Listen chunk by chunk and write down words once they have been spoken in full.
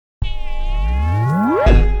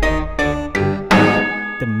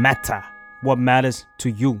matter what matters to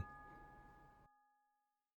you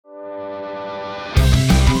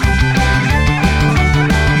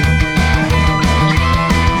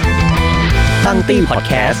ตั้งตี้พอด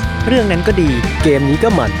แคสต์เรื่องนั้นก็ดีเกมนี้ก็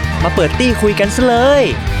มันมาเปิดตี้คุยกันซะเลย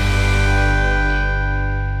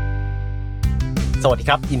สวัสดี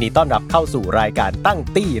ครับยินดีต้อนรับเข้าสู่รายการตั้ง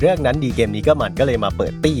ตี้เรื่องนั้นดีเกมนี้ก็มันก็เลยมาเปิ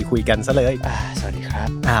ดตี้คุยกันซะเลยสวัสดีครับ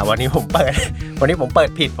วันนี้ผมเปิด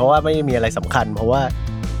ผิดเพราะว่าไม่มีอะไรสำคัญเพราะว่า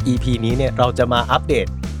EP นี้เนี่ยเราจะมาอัปเดต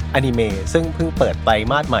อนิเมะซึ่งเพิ่งเปิดไตร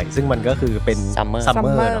มาสใหม่ซึ่งมันก็คือเป็นซัมเมอร์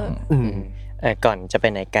เนาะก่อนจะไป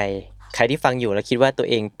ไหนไกลใครที่ฟังอยู่แล้วคิดว่าตัว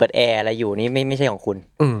เองเปิดแอร์อะไรอยู่นี่ไม่ใช่ของคุณ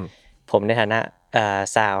ผมในฐานะ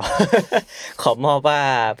ซาว ขอมอบว่า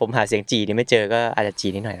ผมหาเสียงจีนี่ไม่เจอก็อาจจะจี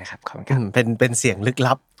นิดหน่อยนะครับขอบคุณครับเป็นเสียงลึก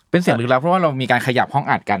ลับเพราะว่าเรามีการขยับห้อง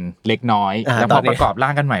อัดกันเล็กน้อยแล้วพอประกอบร่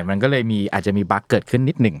างกันใหม่มันก็เลยอาจจะมีบั๊กเกิดขึ้น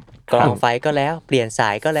นิดหนึ่งกล่องไฟก็แล้วเปลี่ยนสา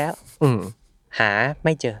ยก็แล้วหาไ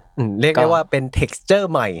ม่เจอเรียกได้ว่าเป็น texture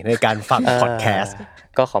ใหม่ในการฟังพอดแคสต์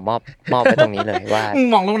ก็ขอมอบไปตรงนี้เลยว่า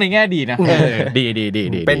มองลงในแง่ดีนะดี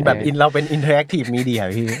เป็นแบบเราเป็น interactive media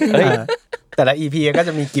พี่แต่ละ EP ก็จ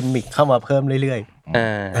ะมีกิมมิคเข้ามาเพิ่มเรื่อย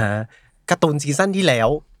ๆการ์ตูนซีซั่นที่แล้ว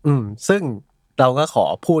ซึ่งเราก็ขอ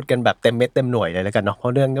พูดกันแบบเต็มเม็ดเต็มหน่วยเลยแล้วกันเนาะเพรา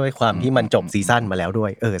ะเรื่องด้วยความที่มันจบซีซั่นมาแล้วด้ว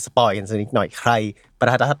ยสปอยกันสักนิดหน่อยใครประ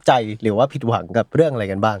ทับใจหรือว่าผิดหวังกับเรื่องอะไร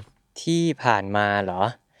กันบ้างที่ผ่านมาเหรอ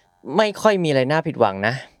ไม่ค่อยมีอะไรน่าผิดหวังน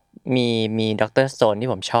ะมีด็อกเตอร์สโตนที่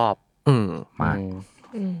ผมชอบมาก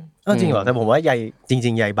จริงเหรอแต่ผมว่าจ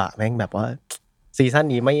ริงๆใยบะแม่งแบบว่าซีซั่น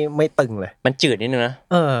นี้ไม่ตึงเลยมันจืดนิดนึงนะ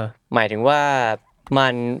หมายถึงว่ามั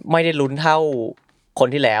นไม่ได้ลุ้นเท่าคน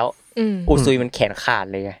ที่แล้วอุซุยมันแขนขาด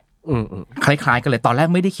เลยไงคล้ายๆกันเลยตอนแรก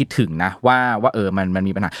ไม่ได้คิดถึงนะว่ามัน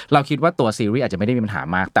มีปัญหาเราคิดว่าตัวซีรีส์อาจจะไม่ได้มีปัญหา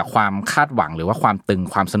มากแต่ความคาดหวังหรือว่าความตึง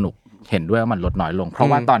ความสนุกเห็นด้วยว่ามันลดน้อยลงเพราะ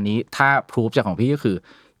ว่าตอนนี้ถ้าพรูฟจากของพี่ก็คือ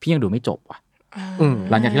พี่ยังดูไม่จบว่ะ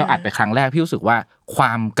หลังจากที่เราอัดไปครั้งแรกพี่รู้สึกว่าคว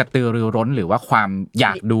ามกระตือรือร้นหรือว่าความอย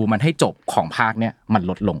ากดูมันให้จบของภาคเนี้ยมัน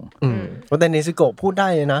ลดลงแต่เนซึโกะพูดได้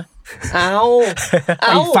เลยนะไ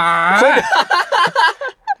อ้ฟ้า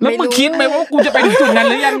แล้วมึงคิดไหมว่ากูจะไปถึงจุดนั้น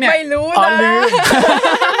หรือยังเนี่ยไม่รู้นะ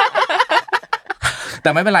แต่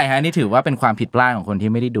ไม่เป็นไรฮะนี่ถือว่าเป็นความผิดพลาดของคน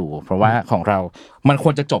ที่ไม่ได้ดูเพราะว่าของเรามันค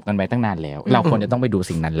วรจะจบกันไปตั้งนานแล้วเราควรจะต้องไปดู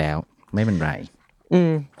สิ่งนั้นแล้วไม่เป็นไร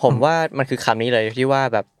ผมว่ามันคือคำนี้เลยที่ว่า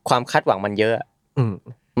แบบความคาดหวังมันเยอะ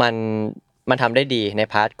มันทำได้ดีใน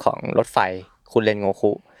พาร์ทของรถไฟคุณเรนโง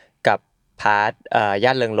คุกับพาร์ทย่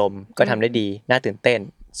านเริงลมก็ทำได้ดีน่าตื่นเต้น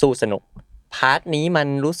สู้สนุกพาร์ทนี้มัน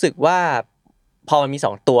รู้สึกว่าพอมันมี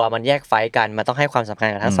2ตัวมันแยกไฟกันมันต้องให้ความสำคัญ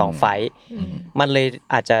กับทั้ง2ไฟมันเลย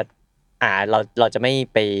อาจจะเราจะไม่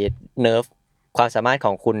ไปเนิร์ฟความสามารถข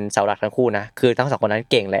องคุณเสาหลักทั้งคู่นะคือทั้ง2คนนั้น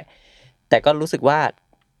เก่งแหละแต่ก็รู้สึกว่า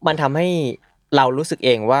มันทำให้เรารู้สึกเอ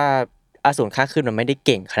งว่าอสูรข้างขึ้นมันไม่ได้เ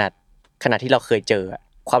ก่งขนาดที่เราเคยเจอ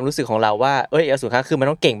ความรู้สึกของเราว่าอสูรข้างขึ้นมัน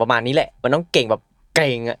ต้องเก่งประมาณนี้แหละมันต้องเก่งแบบเก่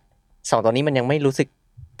ง2ตัวนี้มันยังไม่รู้สึก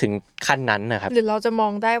ถึงขั้นนั้นนะครับหรือเราจะมอ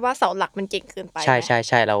งได้ว่าเสาหลักมันเก่งเกินไปใ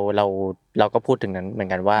ช่ๆๆเราก็พูดถึงนั้นเหมือน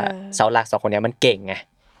กันว่าเสาหลัก2คนนี้มันเก่งไง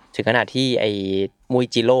ถึงขนาดที่ไอ้มุย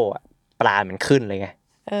จิโร่ปลามันขึ้นเลยไง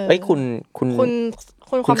คุ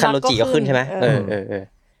ณคันโรจิก็ขึ้นใช่มั้ย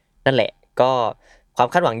นั่นแหละก็ความ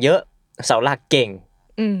คาดหวังเยอะเสาหลักเก่ง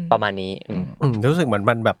ประมาณนี้รู้สึกเหมือน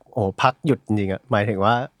มันแบบพักหยุดจริงๆอ่ะหมายถึง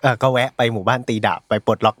ว่าก็แวะไปหมู่บ้านตีดาบไปป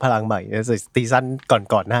ลดล็อกพลังใหม่ซีซั่น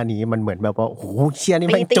ก่อนหน้านี้มันเหมือนแบบว่าโอ้โหเชี่ยนี่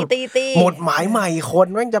แม่งจุดหมดหมายใหม่คน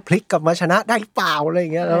แม่งจะพลิกกลับมาชนะได้เปล่าอะไรอย่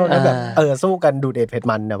างเงี้ยแล้วแบบสู้กันดูเด็ดเผ็ด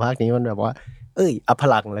มันแต่ภาคนี้มันแบบว่าอัพพ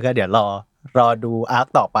ลังแล้วก็เดี๋ยวรอดูอาร์ค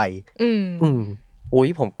ต่อไปอุ้ย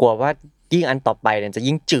ผมกลัวว่ายิ่งอันต่อไปเนี่ยจะ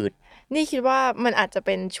ยิ่งจืดนี่คิดว่ามันอาจจะเ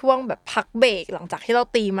ป็นช่วงแบบพักเบรกหลังจากที่เรา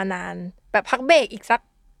ตีมานานแบบพักเบรกอีกสัก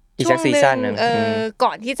ซีซั่นนึงก่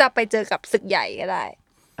อนที่จะไปเจอกับศึกใหญ่ก็ได้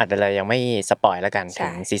อาจจะยังไม่สปอยแล้วกันถึ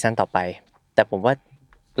งซีซั่นต่อไปแต่ผมว่า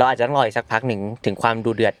เราอาจจะต้องรออีกสักพักหนึ่งถึงความ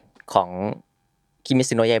ดูเดือดของคิมิ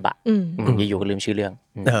ซึโนะยายบะอยู่ๆก็ลืมชื่อเรื่อง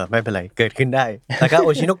ไม่เป็นไรเกิดขึ้นได้แล้วก็โอ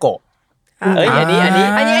ชิโนโกะอัน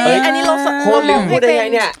นี้เราโคตรลืมพูดได้ไง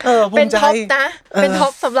เนี่ยเป็นท็อปนะเป็นท็อ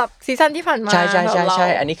ปสำหรับซีซั่นที่ผ่านมาใช่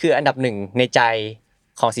อันนี้คืออันดับ1ในใจ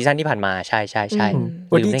ของซีซั่นที่ผ่านมาใช่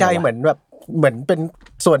วันดีใจเหมือนเป็น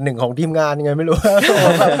ส่วนหนึ่งของทีมงานยังไงไม่รู้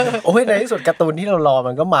โอ้ยในที่สุดการ์ตูนที่เรารอ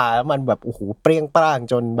มันก็มาแล้วมันแบบโอ้โหเปรี้ยงปร้าง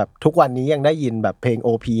จนแบบทุกวันนี้ยังได้ยินแบบเพลง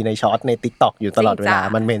OP ในช็อตใน TikTok อยู่ตลอดเวลา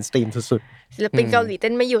มันเมนสตรีมสุดๆศิลปินเกาหลีเต้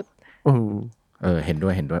นไม่หยุดเห็นด้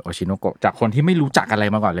วยโอชิโนโกะจากคนที่ไม่รู้จักอะไร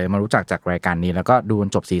มาก่อนเลยมารู้จักจากรายการนี้แล้วก็ดูจน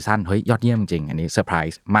จบซีซั่นเฮ้ยยอดเยี่ยมจริงอันนี้เซอร์ไพร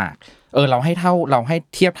ส์มากเราให้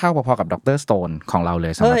เทียบเท่าพอๆกับด็อกเตอร์สโตนของเราเล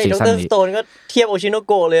ยสำหรับซีซั่นนี้ด็อกเตอร์สโตนก็เทียบโอชิโน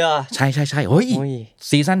โกะเลยอ่ะใช่ๆๆเฮ้ย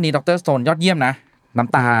ซีซั่นนี้ด็อกเตอร์สโตนยอดเยี่ยมนะน้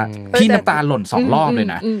ำตาหล่น2รอบเลย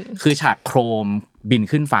นะคือฉากโครม บิน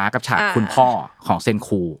ขึ้นฟ้ากับฉากคุณพ่อของเซน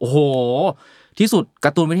คูโอ้โหที่สุดก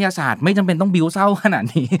าร์ตูนวิทยาศาสตร์ไม่จำเป็นต้องบิ้วเศร้าขนาด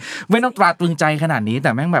นี้ไม่ต้องตราตรึงใจขนาดนี้แ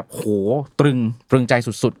ต่แม่งแบบโหตรึงใจ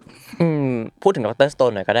สุดพูดถึงดร.สโต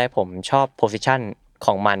นหน่อยก็ได้ผมชอบโพสิชันข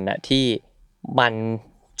องมันน่ะที่มัน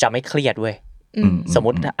จะไม่เครียดเว้ยสมมุ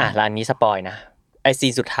ติร้านนี้สปอยนะไอซี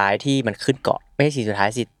นสุดท้ายที่มันขึ้นเกาะไม่ใช่ซีนสุดท้าย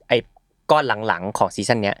สิไอก้อนหลังๆของซี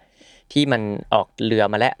ซั่นเนี้ยที่มันออกเรือ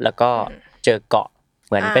มาแล้วก็เจอเกาะเ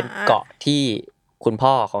หมือนเป็นเกาะที่คุณ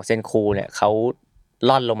พ่อของเซนคูเนี่ยเขา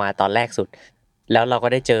ล่อนลงมาตอนแรกสุดแล้วเราก็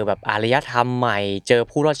ได้เจอแบบอารยธรรมใหม่เจอ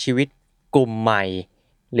ผู้รอดชีวิตกลุ่มใหม่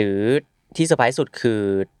หรือที่เซอร์ไพรส์สุดคือ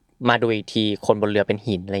มาดูอีกทีคนบนเรือเป็น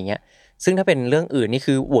หินอะไรเงี้ยซึ่งถ้าเป็นเรื่องอื่นนี่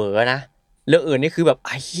คือเหวอนะเรื่องอื่นนี่คือแบบไ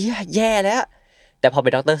อ้เหี้ยแย่แล้วแต่พอเป็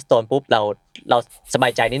นดร.สโตนปุ๊บเราสบา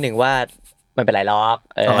ยใจนิดนึงว่ามันเป็นไรหรอก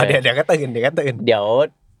เดี๋ยวก็ตื่นเดี๋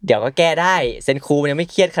ยวก็แก้ได้เซนคูมันยังไม่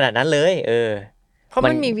เครียดขนาดนั้นเลยเพราะมั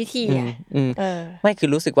นมีวิธีไม่คือ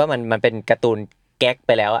รู้สึกว่ามันเป็นการ์ตูนแก๊กไ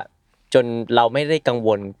ปแล้วอะจนเราไม่ได้กังว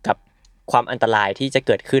ลกับความอันตรายที่จะเ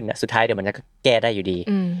กิดขึ้นสุดท้ายเดี๋ยวมันจะแก้ได้อยู่ดี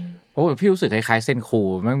โอ้พี่รู้สึกคล้ายๆเซนคู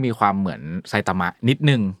มันมีความเหมือนไซตามะนิด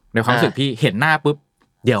นึงในความรู้สึกพี่เห็นหน้าปุ๊บ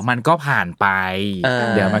เดี๋ยวมันก็ผ่านไป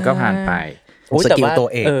สกิลตัว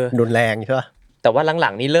เองรุนแรงใช่ป่ะแต่ว่าหลั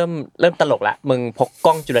งๆนี่เริ่มตลกละมึงพกก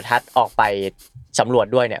ล้องจุลทรรศน์ออกไปสำรวจ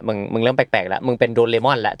ด้วยเนี่ยมึงเริ่มแปลกๆแล้วมึงเป็นโดเรม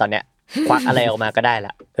อนแล้วตอนเนี้ยควักอะไรออกมาก็ได้ล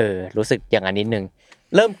ะรู้สึกอย่างนั้นนิดนึง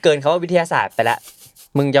เริ่มเกินคำว่าวิทยาศาสตร์ไปละ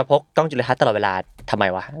มึงจะพกกล้องจุลทรรศน์ตลอดเวลาทำไม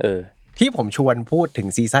วะที่ผมชวนพูดถึง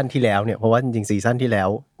ซีซั่นที่แล้วเนี่ยเพราะว่าจริงๆซีซั่นที่แล้ว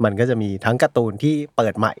มันก็จะมีทั้งการ์ตูนที่เปิ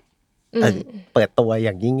ดใหม่เปิดตัวอ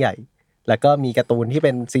ย่างยิ่งใหญ่แล้วก็มีการ์ตูนที่เ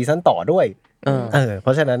ป็นซีซั่นต่อด้วยเพร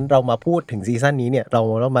าะฉะนั้นเรามาพูดถึงซีซั่นนี้เนี่ยเรา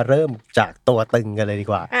มาเริ่มจากตัวตึงกันเลยดี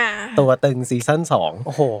กว่าตัวตึงซีซั่น2โ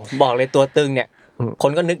อ้โหบอกเลยตัวตึงเนี่ยค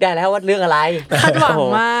นก็นึกได้แล้วว่าเรื่องอะไรคาดหวัง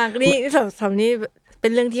มากนี่สำนี้เป็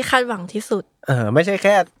นเรื่องที่คาดหวังที่สุดไม่ใช่แ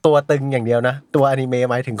ค่ตัวตึงอย่างเดียวนะตัวอนิเมะ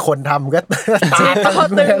หมายถึงคนทำก็ตา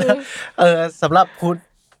ตึงสำห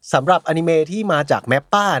รับอนิเมะที่มาจากแมป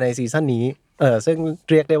ป้าในซีซั่นนี้ซึ่ง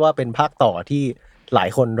เรียกได้ว่าเป็นภาคต่อที่หลาย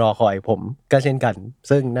คนรอคอยผมก็เช่นกัน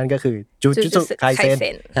ซึ่งนั่นก็คือจูจูตสึไคเซ็น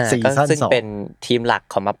ซีซั่น2ซึ่งเป็นทีมหลัก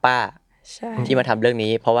ของแมปป้าที่มาทำเรื่อง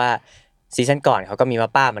นี้เพราะว่าซีซั่นก่อนเขาก็มีแม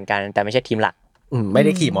ปป้าเหมือนกันแต่ไม่ใช่ทีมหลักไม่ไ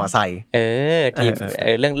ด้ขี่มอไซค์ทีม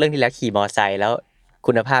เรื่องที่แล้วขี่มอไซค์แล้ว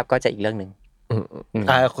คุณภาพก็จะอีกเรื่องนึง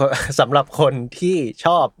สำหรับคนที่ช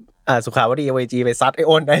อบสุขาวดี AVG ไปซัดไอ้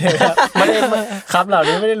อ้นได้นะครับไม่ได้คำเหล่า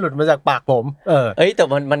นี้ไม่ได้หลุดมาจากปากผมแต่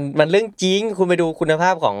มันเรื่องจริงคุณไปดูคุณภา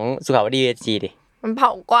พของสุขาวดี AVG ดิมันเผ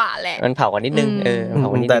ากว่าแหละมันเผากว่านิดนึง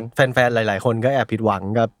แต่แฟนๆหลายๆคนก็แอบผิดหวัง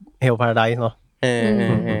กับ Hell Paradise เนาะ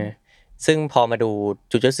ซึ่งพอมาดู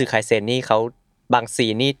จูจูตสึไคเซ็นนี่เขาบางซี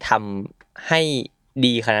นนี่ทำให้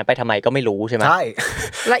ดีขนาดนั้นไปทำไมก็ไม่รู้ใช่ไหมใช่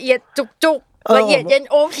ละเอียดจุกละเอียดเย็น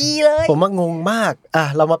OP เลยผมว่างงมาก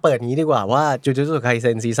เรามาเปิดงี้ดีกว่าว่าจูจูตสึไคเ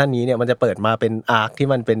ซ็นซีซั่นนี้เนี่ยมันจะเปิดมาเป็นอาร์คที่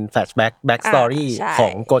มันเป็นแฟลชแบ็กสตอรี่ขอ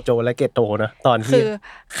งโกโจและเกโตนะตอนที่คือ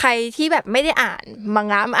ใครที่แบบไม่ได้อ่านมัง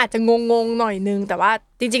งะมันอาจจะงงหน่อยนึงแต่ว่า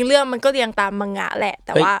จริงๆเรื่องมันก็เรียงตามมังงะแหละแ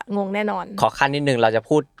ต่ว่างงแน่นอนขอขั้นนิดนึงเราจะ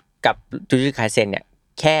พูดกับจูจูตสึไคเซ็นเนี่ย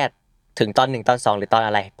แค่ถึงตอน1ตอน2หรือตอนอ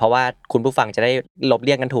ะไรเพราะว่าคุณผู้ฟังจะได้ลบเ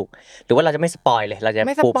ลี่ยงกันถูกหรือว่าเราจะไม่สปอยเลยเราจะ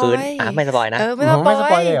ปูพื้นไม่สปอยนะไม่ส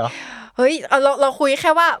ปอยเลยเหรอเฮ้ยเราคุยแ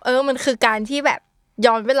ค่ว่ามันคือการที่แบบ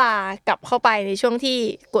ย้อนเวลากลับเข้าไปในช่วงที่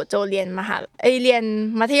โกโจเรียนเรียน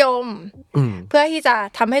มัธยมเพื่อที่จะ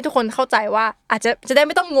ทำให้ทุกคนเข้าใจว่าอาจจะได้ไ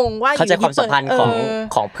ม่ต้องงงว่าเข้าใจความสัมพันธ์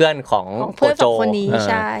ของเพื่อนของโกโจคนนี้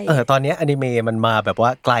ใช่ตอนนี้อนิเมะมันมาแบบว่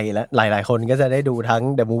าไกลแล้วหลายๆคนก็จะได้ดูทั้ง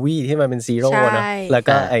The Movie ที่มันเป็นซีโร่นะแล้ว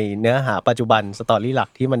ก็ไอเนื้อหาปัจจุบันสตอรี่หลัก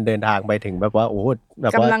ที่มันเดินทางไปถึงแบบว่าโอ้แบ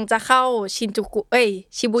บว่ากำลังจะเข้าชินจูกุ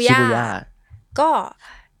ชิบุย่าก็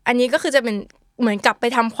อันนี้ก็คือจะเป็นเหมือนกลับไป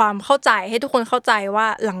ทำความเข้าใจให้ทุกคนเข้าใจว่า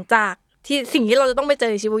หลังจากที่สิ่งที่เราจะต้องไปเจ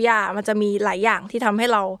อชิบุย่ามันจะมีหลายอย่างที่ทำให้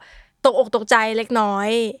เราตกอกตกใจเล็กน้อย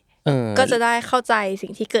ก็จะได้เข้าใจสิ่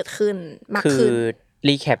งที่เกิดขึ้นมากขึ้นคือ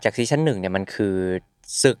รีแคปจากซีซั่น1เนี่ยมันคือ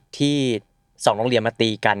ศึกที่2โรงเรียนมาตี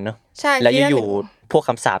กันเนาะแล้วอยู่ๆพวกค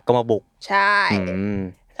ำสาปก็มาบุกใช่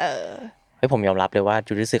ผมยอมรับเลยว่า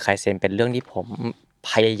จูจูตสึไคเซ็นเป็นเรื่องที่ผม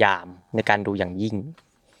พยายามในการดูอย่างยิ่ง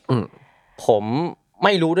ผมไ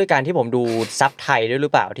ม่รู้ด้วยการที่ผมดูซับไทยด้วยหรื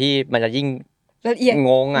อเปล่าที่มันจะยิ่งละเอียด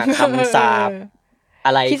งงคำสาปอ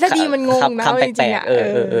ะไรทฤษฎีมันงงนะคำแปลก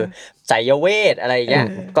ๆไสยเวทอะไรอย่างเงี้ย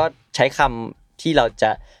ก็ใช้คำที่เราจะ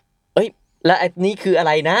แล้วอันนี้คืออะไ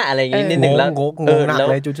รนะอะไรอย่างงี้นิดนึงแล้วหนัก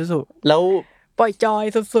เลยจูจูตสึแล้วปล่อยจอย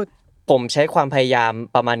สุดๆผมใช้ความพยายาม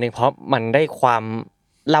ประมาณนึงเพราะมันได้ความ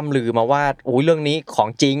ล่ำลือมาว่าอุ๊ยเรื่องนี้ของ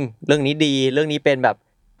จริงเรื่องนี้ดีเรื่องนี้เป็นแบบ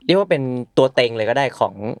เรียกว่าเป็นตัวเต็งเลยก็ได้ข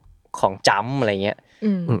องจัมอะไรเงี้ย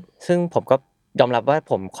ซึ่งผมก็ ยอมรับว่า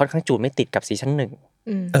ผมค่อนข้างจูนไม่ติดกับซีซั่น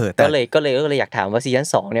1แต่ก็เลยอยากถามว่าซีซั่น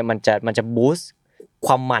2เนี่ยมันจะบูสต์ค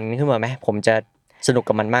วามมันขึ้นมาไหมผมจะสนุก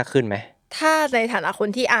กับมันมากขึ้นไหมถ้าในฐานะคน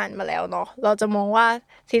ที่อ่านมาแล้วเนาะเราจะมองว่า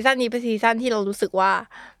ซีซั่นนี้เป็นซีซั่นที่เรารู้สึกว่า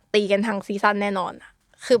ตีกันทั้งซีซั่นแน่นอน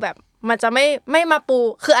คือแบบมันจะไม่มาปู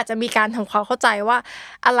คืออาจจะมีการทำความเข้าใจว่า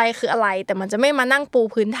อะไรคืออะไรแต่มันจะไม่มานั่งปู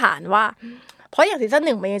พื้นฐานว่าเพราะอย่างซีซั่น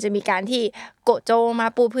1มันยังจะมีการที่โกโจมา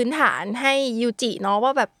ปูพื้นฐานให้ยูจิเนาะว่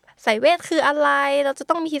าแบบไสเวทคืออะไรเราจะ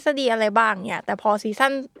ต้องมีทฤษฎีอะไรบ้างเนี่ยแต่พอซีซั่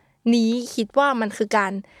นนี้คิดว่ามันคือกา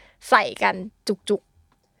รใส่กันจุก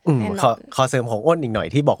ขอเสริมของอ้นอีกหน่อย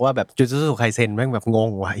ที่บอกว่าแบบจูจูตสุไคเซ็นแม่งแบบง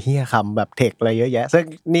งว่ะเหี้ยคำแบบเทคอะไรเยอะแยะซึ่ง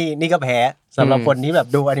นี่ก็แพ้สำหรับคนที่แบบ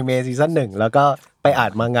ดูอนิเมะซีซั่น1แล้วก็ไปอ่า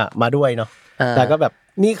นมังงะมาด้วยเนาะแล้วก็แบบ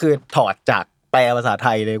นี่คือถอดจากแปลภาษาไท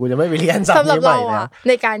ยเลยกูจะไม่ไปเรียนศัพท์นี้ใหม่แล้วใ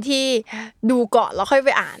นการที่ดูก่อนแล้วค่อยไป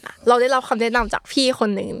อ่านเราได้รับคำแนะนำจากพี่คน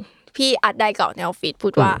นึงพี่อัดได้เก่าในออฟฟิศพู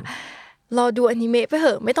ดว่ารอดูอนิเมะไปเถ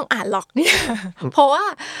อะไม่ต้องอ่านหรอกเนี่ยเพราะว่า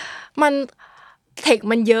มันเทค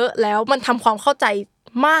มันเยอะแล้วมันทำความเข้าใจ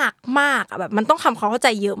มากแบบมันต้องทำความเข้าใจ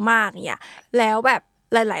เยอะมากเนี่ยแล้วแบบ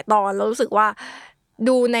หลายๆตอนเรารู้สึกว่า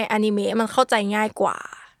ดูในอนิเมะมันเข้าใจง่ายกว่า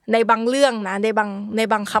ในบางเรื่องนะใน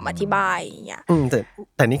บางคำอธิบายอย่างเงี้ย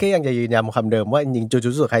แต่นี่ก็ยังจะยืนยันคำเดิมว่าจริงๆจูจู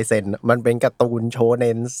ตสุไคเซ็นมันเป็นการ์ตูนโชเ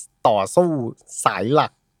น็นต่อสู้สายหลั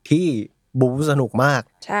กที่บู๊สนุกมาก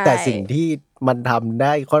แต่สิ่งที่มันทำไ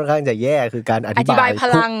ด้ค่อนข้างจะแย่คือการอธิบาย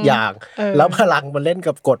ทุกอย่างแล้วพลังมันเล่น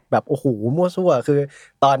กับกฎแบบโอ้โหมั่วซั่วคือ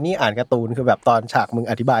ตอนนี้อ่านการ์ตูนคือแบบตอนฉากมึง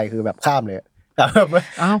อธิบายคือแบบข้ามเลย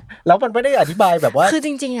แล้วมันไม่ได้อธิบายแบบว่าคือจ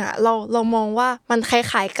ริงๆเรามองว่ามันค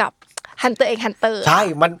ล้ายๆกับHunter x Hunter ใช่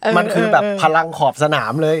มันคือแบบพลังขอบสนา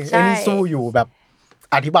มเลยไอ้นี่สู้อยู่แบบ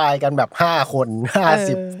อธิบายกันแบบ5คน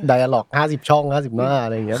50 dialog 50ช่อง50หน้าอะ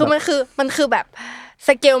ไรอย่างเงี้ยคือมันคือแบบส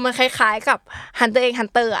เกลมันคล้ายๆกับ Hunter x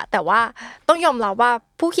Hunter อ่ะแต่ว่าต้องยอมรับว่า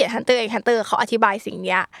ผู้เขียน Hunter x Hunter เขาอธิบายสิ่งเ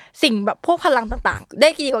นี้ยสิ่งแบบพวกพลังต่างๆได้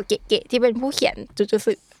ดีกว่าเก๋ๆที่เป็นผู้เขียนจูจู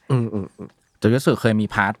สึจูจูสึเคยมี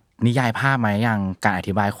พาร์ทนิยายภาพมั้ยอย่างการอ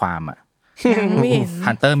ธิบายความอ่ะ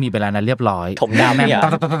ฮันเตอร์มีไปแล้วนะเรียบร้อยถมดาวเนี่ย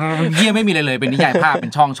เหี้ยไม่มีเลยเป็นนิยายภาพเป็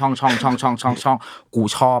นช่องกู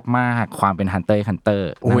ชอบมากความเป็นฮันเตอ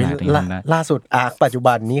ร์โอ้ยล่าสุดอาร์คปัจจุ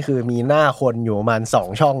บันนี้คือมีหน้าคนอยู่ประมาณ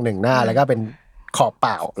2ช่อง1หน้าแล้วก็เป็นขอบเป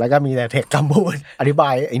ล่าแล้วก็มีแต่เทคคำพูดอธิบา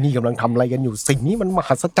ยไอ้นี่กำลังทำอะไรกันอยู่สิ่งนี้มันม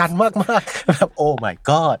หัศจรรย์มากๆแบบโอ้ my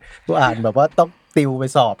god กูอ่านแบบว่าต้องติวไป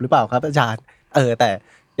สอบหรือเปล่าครับอาจารย์แต่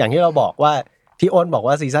อย่างที่เราบอกว่าที่อ้นบอก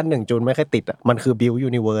ว่าซีซั่น1จูนไม่ค่อยติดอ่ะมันคือ build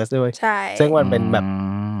universe ด้วยใช่ซึ่งมันเป็นแบบ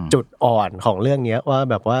จุดอ่อนของเรื่องนี้ว่า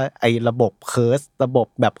แบบว่าไอ้ระบบเคิร์สระบบ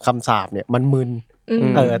แบบคำสาปเนี่ยมันมึน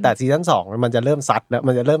แต่ซีซั่น2มันจะเริ่มซัดแล้ว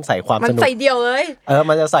มันจะเริ่มใส่ความสนุกมันใส่เดียวเลย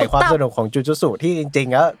มันจะใส่ความสนุกของจูจูสุที่จริง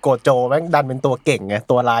ๆแล้วโกโจแม่งดันเป็นตัวเก่งไง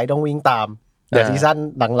ตัวร้ายต้องวิ่งตามแต่ซีซั่น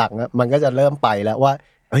หลังๆมันก็จะเริ่มไปแล้วว่า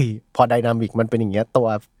เฮ้ยพอไดนามิกมันเป็นอย่างเงี้ยตัว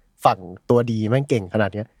ฝั่งตัวดีแม่งเก่งขนา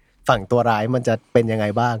ดเนี้ยฝั่งตัวร้ายมันจะเป็นยังไง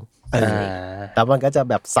บ้างแต่มันก็จะ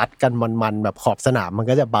แบบซัดกันมันๆแบบขอบสนามมัน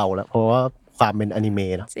ก็จะเบาแล้วเพราะว่าความเป็นอนิเม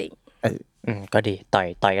ะเนาะจริงก็ดีต่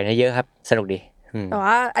อยกันเยอะครับสนุกดีแต่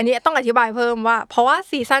ว่าอันนี้ต้องอธิบายเพิ่มว่าเพราะว่า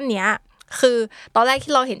ซีซั่นเนี้ยคือตอนแรก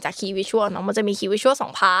ที่เราเห็นจากคีย์วิชวลเนาะมันจะมีคีย์วิชวล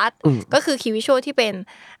2พาร์ทก็คือคีย์วิชวลที่เป็น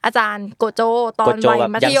อาจารย์โกโจตอนวัย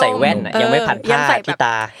มัธยมยังใส่แว่นยังไม่พันผ้าที่ต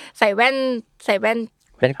าใส่แว่น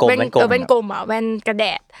กลมแว่นกลมแว่นกระแด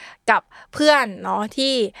ดกับเพื่อนเนาะ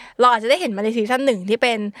ที่เราอาจจะได้เห็นมาในซีซั่น1ที่เ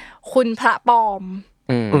ป็นคุณพระปอม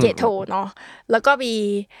เกโทเนาะแล้วก็มี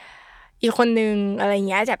อีกคนนึงอะไร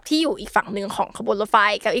เงี้ยจากที่อยู่อีกฝั่งนึงของขบวนรถไฟ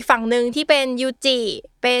กับอีกฝั่งนึงที่เป็นยูจิ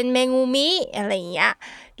เป็นเมงูมิอะไรเงี้ย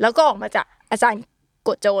แล้วก็ออกมาจากอาจารย์โก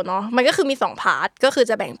โจเนาะมันก็คือมี2พาร์ทก็คือ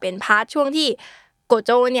จะแบ่งเป็นพาร์ทช่วงที่โกโ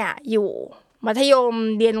จเนี่ยอยู่มัธยม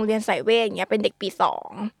เรียนโรงเรียนไสเวทอย่างเงี้ยเป็นเด็กปี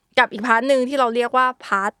2กับอีกพาร์ทนึงที่เราเรียกว่าพ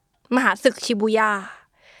าร์ทมหาศึกชิบูย่า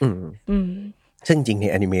ซึ่งจริงใน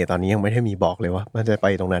อนิเมะตอนนี้ยังไม่ได้มีบอกเลยว่ามันจะไป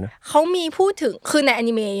ตรงนั้นเขามีพูดถึงคือในอ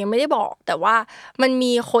นิเมะยังไม่ได้บอกแต่ว่ามัน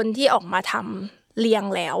มีคนที่ออกมาทำเรียง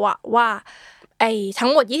แล้วอะว่าไอ้ทั้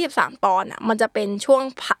งหมด23ตอนอะมันจะเป็นช่วง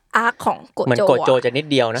อาร์คของโกโจมันโกโจจะนิด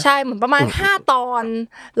เดียวนะใช่เหมือนประมาณ5ตอน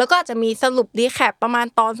แล้วก็อาจจะมีสรุปรีแคปประมาณ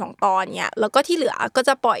ตอน2ตอนเนี้ยแล้วก็ที่เหลือก็จ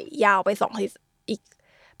ะปล่อยยาวไป2อีก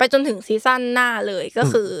ไปจนถึงซีซั่นหน้าเลยก็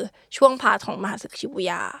คือช่วงพาร์ทของมหาศึกชิบู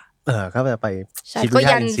ย่าก็จะไปชิบู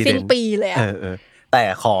ย่าสิ้นปีเลยแต่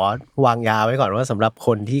ขอวางยาไว้ก่อนว่าสำหรับค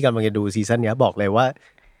นที่กำลังจะดูซีซั่นนี้บอกเลยว่า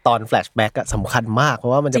ตอนแฟลชแบ็กสำคัญมากเพรา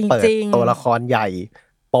ะว่ามันจะเปิดตัวละครใหญ่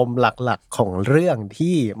ปมหลักๆของเรื่อง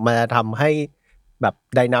ที่มาทำให้แบบ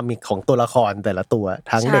ไดนามิกของตัวละครแต่ละตัว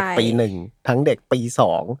ทั้งเด็กปี1ทั้งเด็กปี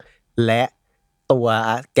2และ ตัว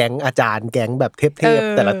แก๊งอาจารย์แก๊งแบบเทพ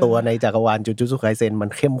ๆแต่ละตัวในจักรวาลจูจูตสุไคเซ็นมัน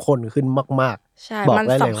เข้มข้นขึ้นมากๆใช่บอกมัน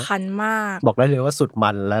ได้เลยสำคัญมากบอกได้เลยว่าสุดมั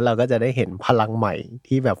นแล้วเราก็จะได้เห็นพลังใหม่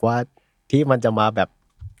ที่แบบว่าที่มันจะมาแบบ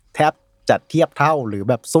แทบจัดเทียบเท่าหรือ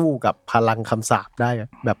แบบสู้กับพลังคำสาปได้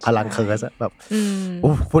แบบพลังเคิร์สแบบ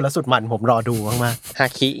พูดแล้วสุดมันผมรอดูมากฮา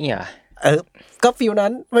คิเนี่ยก็ฟีลนั้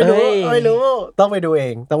นไม่รู้ต้องไปดูเอ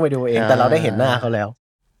งแต่เราได้เห็นหน้าเขาแล้ว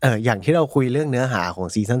อย่างที่เราคุยเรื่องเนื้อหาของ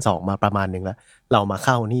ซีซั่น2มาประมาณนึงแล้วเรามาเ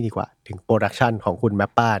ข้านี่ดีกว่าถึงโปรดักชันของคุณแม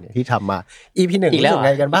ปป้าเนี่ยที่ทำมา EP 1รู้สึกไ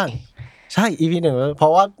งกันบ้างใช่ EP 1เพรา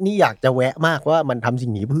ะว่านี่อยากจะแวะมากว่ามันทำสิ่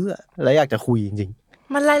งนี้เพื่อและอยากจะคุยจริง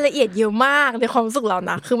ๆมันรายละเอียดเยอะมากในความรู้สึกเรา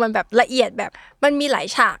นะคือมันแบบละเอียดแบบมันมีหลาย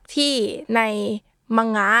ฉากที่ในมัง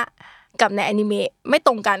งะกับในอนิเมะไม่ต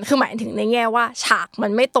รงกันคือหมายถึงในแง่ว่าฉากมั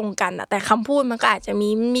นไม่ตรงกันแต่คำพูดมันก็อาจจะ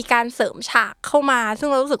มีการเสริมฉากเข้ามาซึ่ง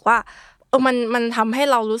เรารู้สึกว่ามันทำให้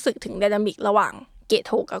เรารู้สึกถึงไดนามิกระหว่างเกโ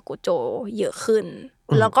ทกับกุโจเยอะขึ้น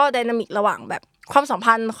แล้วก็ไดนามิกระหว่างแบบความสัม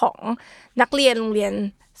พันธ์ของนักเรียนโรงเรียน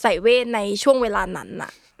ไสเวทในช่วงเวลานั้นน่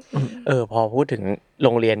ะพอพูดถึงโร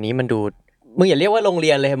งเรียนนี้มันดูมึงอย่าเรียกว่าโรงเรี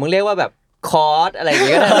ยนเลยมึงเรียกว่าแบบคอร์สอะไรอย่างเ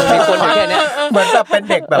งี้ยก็ได้มีคนแค่นี้เหมือนแบบเป็น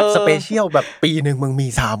เด็กแบบสเปเชียลแบบปีนึงมึงมี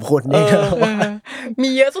3คนนี่มี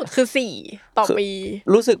เยอะสุดคือ4ต่อปี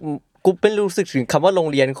รู้สึกกูเป็นรู้สึกถึงคำว่าโรง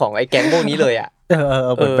เรียนของไอ้แก๊งพวกนี้เลยอ่ะ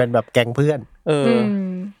เป็นแบบแก๊งเพื่อน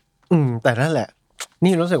แต่นั่นแหละ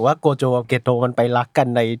นี่รู้สึกว่าโกโจกับเกโตมันไปรักกัน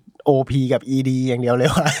ใน OP กับ ED อย่างเดียวเลย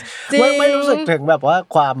ว่ะไม่รู้สึกถึงแบบว่า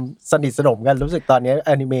ความสนิทสนมกันรู้สึกตอนนี้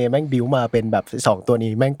อนิเมะแม่งบิวมาเป็นแบบ2ตัว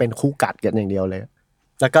นี้แม่งเป็นคู่กัดกันอย่างเดียวเลย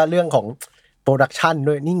แล้วก็เรื่องของโปรดักชัน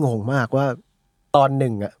ด้วยนี่งงมากว่าตอน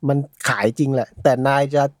1อ่ะมันขายจริงแหละแต่นาย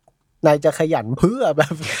จะขยันเพื่อแบ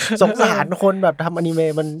บสงสารคนแบบทำอนิเม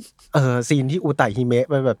ะมันซีนที่อุไตฮิเมะ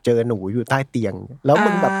ไปแบบเจอหนูอยู่ใต้เตียงแล้วมึ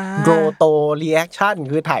งแบบโรโตรีแอคชั่น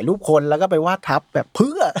คือถ่ายรูปคนแล้วก็ไปวาดทับแบบเ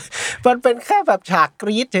พื่อมันเป็นแค่แบบฉากก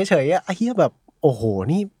รี๊ดเฉยๆอ่ะไอ้เหี้ยแบบโอ้โห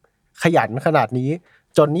นี่ขยันขนาดนี้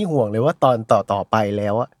จนนี่ห่วงเลยว่าตอนต่อไปแล้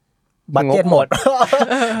วอ่ะบัดเจ็ตหมดเ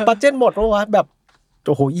พราะว่าแบบโ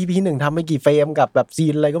อ้โห EP 1ทำไปกี่เฟรมกับแบบซี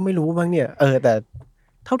นอะไรก็ไม่รู้บ้างเนี่ยแต่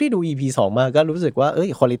เท่าที่ดู EP 2มาก็รู้สึกว่า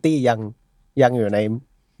ควอลิตี้ยังอยู่ใน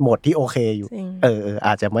โหมดที่โอเคอยู่อ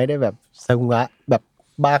าจจะไม่ได้แบบสงะแบบ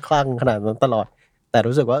บ้าคลั่งขนาดนั้นตลอดแต่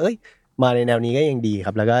รู้สึกว่ามาในแนวนี้ก็ยังดีค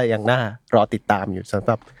รับแล้วก็ยังน่ารอติดตามอยู่สำห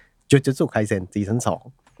รับจูจูตสุไคเซ็นซีซั่น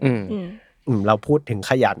2เราพูดถึง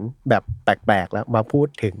ขยันแบบแปลกๆแล้วมาพูด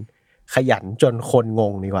ถึงขยันจนคนง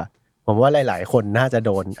งดีกว่าผมว่าหลายๆคนน่าจะโ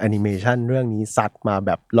ดนแอนิเมชันเรื่องนี้ซัดมาแ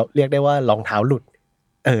บบเรียกได้ว่ารองเท้าหลุด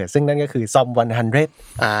ซึ่งนั่นก็คือซอม100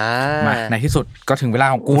มาในที่สุดก็ถึงเวลา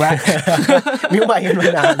ของกูแล้วมิ้วใหม่กันมา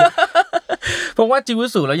นานเพราะว่าจิว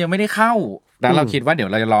สุเรายังไม่ได้เข้าแล้วเราคิดว่าเดี๋ยว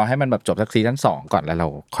เราจะรอให้มันแบบจบสักซีซั่น2ก่อนแล้วเรา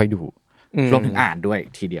ค่อยดูรวมถึงอ่านด้วย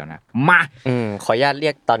ทีเดียวนะมาขออนุญาตเรี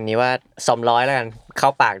ยกตอนนี้ว่าซอม100แล้วกันเข้า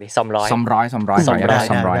ปากดิซอม100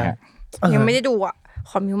ฮะยังไม่ได้ดูอ่ะ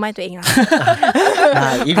ขอมิ้วใหม่ตัวเองนะ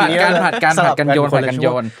ผัดกันโย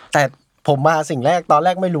นแต่ผมมาสิ่งแรกตอนแร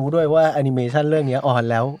กไม่รู้ด้วยว่าแอนิเมชันเรื่องนี้ออน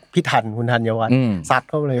แล้วพี่คุณธัญวัฒน์ซัด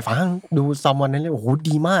เข้าไปเลยฟังดูซอมวันนั้นเลยโอ้โห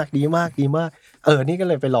ดีมากนี่ก็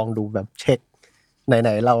เลยไปลองดูแบบเช็คไหน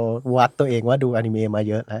ๆเราวัดตัวเองว่าดูอนิเมะมา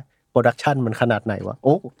เยอะแล้วโปรดักชันมันขนาดไหนวะโ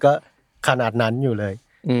อ้ก็ขนาดนั้นอยู่เลย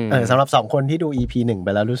สำหรับ2คนที่ดู EP 1ไป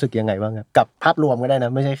แล้วรู้สึกยังไงบ้างครับกับภาพรวมก็ได้น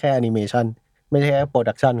ะไม่ใช่แค่แอนิเมชันไม่ใช่แค่โปร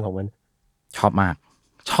ดักชันของมันชอบมาก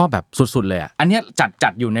ชอบแบบสุดๆเลยอ่ะอันนี้จั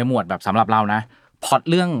ดอยู่ในหมวดแบบสำหรับเรานะพล็อต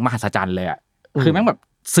เรื่องมหัศจรรย์เลยอ่ะคือแม่งแบบ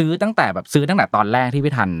ซื้อตั้งแต่ตอนแรกที่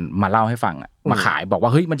พี่ทันมาเล่าให้ฟังอ่ะมาขายบอกว่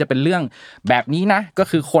าเฮ้ยมันจะเป็นเรื่องแบบนี้นะก็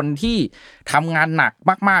คือคนที่ทำงานหนัก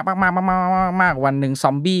มากวันนึงซ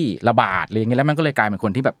อมบี้ระบาดอะไรอย่างเงี้ยแล้วมันก็เลยกลายเป็นค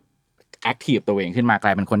นที่แบบแอคทีฟตัวเองขึ้นมากล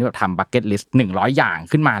ายเป็นคนที่แบบทำบัคเก็ตลิสต์100อย่าง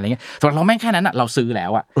ขึ้นมาอะไรเงี้ยส่วนเราแม่งแค่นั้นอ่ะเราซื้อแล้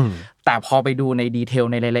วอ่ะแต่พอไปดูในดีเทล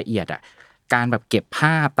ในรายละเอียดอ่ะการแบบเก็บภ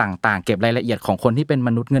าพต่างๆเก็บรายละเอียดของคนที่เป็นม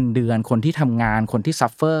นุษย์เงินเดือนคนที่ทำงานคนที่ซั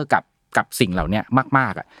ฟเฟอร์กับสิ่งเหล่านี้มา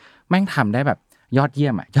กๆอ่ะแม่งทำได้แบบยอดเยี่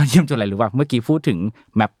ยมจนอะไรรู้ป่ะเมื่อกี้พูดถึง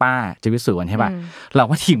แมปป้าจะวิสูนใช่ป่ะเรา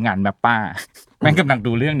ว่าทีมงานแมปป้าแม่งกำลัง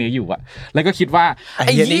ดูเรื่องนี้อยู่อ่ะแล้วก็คิดว่าไ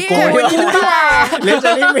อ้ยี่กูนี่หรือจ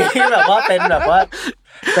ะนี่มีแบบว่าเป็น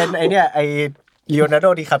ไอเนี่ยไอลีโอนาร์โด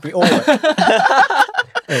ดิคาปิโอ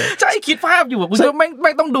ใช่คิดภาพอยู่อ่ะกูจะไ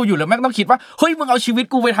ม่ต้องดูอยู่แล้วแม่งต้องคิดว่าเฮ้ยมึงเอาชีวิต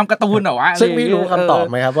กูไปทำการ์ตูนเหรอวะซึ่งไม่รู้คำตอบ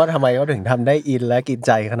ไหมครับว่าทำไมเขาถึงทำได้อินและกินใ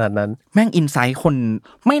จขนาดนั้นแม่งอินไซต์คน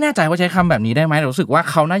ไม่แน่ใจว่าใช้คำแบบนี้ได้ไหมรู้สึกว่า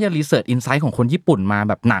เขาน่าจะรีเสิร์ชอินไซต์ของคนญี่ปุ่นมา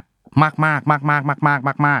แบบหนักมา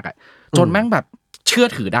กอ่ะจนแม่งแบบเ เชื่อ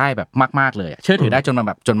ถือได้แบบมากๆเลยเชื่อถือได้จน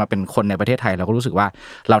มาเป็นคนในประเทศไทยเราก็รู้สึกว่า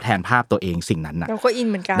เราแทนภาพตัวเองสิ่งนั้นน่ะเราก็อิน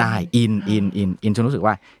เหมือนกันได้อินจนรู้สึก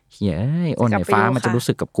ว่าเฮ้ยโอนในฟ้ามันจะรู้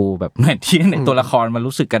สึกกับกูแบบเหมือนที่ในตัวละครมัน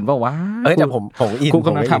รู้สึกกันว่าว้าแต่ผมอินกูก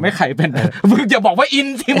ำลังทำให้ใครเป็นมึงอย่าบอกว่าอิน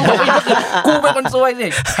สิมึงบอกว่ากูเป็นคนซวยสิ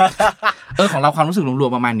ของเราความรู้สึกรว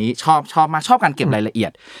มๆประมาณนี้ชอบมากชอบการเก็บรายละเอีย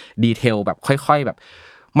ดดีเทลแบบค่อยๆแบบ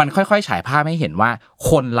มันค่อยๆฉายภาพให้เห็นว่า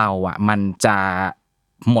คนเราอ่ะมันจะ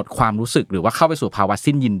หมดความรู้สึกหรือว่าเข้าไปสู่ภาวะ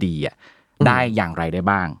สิ้นยินดีอ่ะได้อย่างไรได้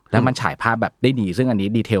บ้างแล้วมันฉายภาพแบบได้ดีซึ่งอันนี้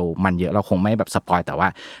ดีเทลมันเยอะเราคงไม่แบบสปอยแต่ว่า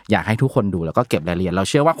อยากให้ทุกคนดูแล้วก็เก็บรายละเอียดเรา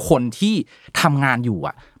เชื่อว่าคนที่ทำงานอยู่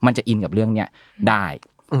อ่ะมันจะอินกับเรื่องเนี้ยได้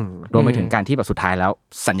รวมไปถึงการที่แบบสุดท้ายแล้ว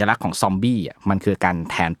สัญลักษณ์ของซอมบี้อ่ะมันคือการ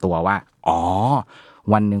แทนตัวว่าอ๋อ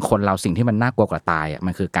วันนึงคนเราสิ่งที่มันน่ากลัวกว่าตายอ่ะมั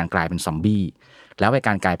นคือการกลายเป็นซอมบี้แล้วก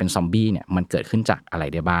ารกลายเป็นซอมบี้เนี่ยมันเกิดขึ้นจากอะไร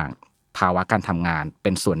ได้บ้างภาวะการทำงานเป็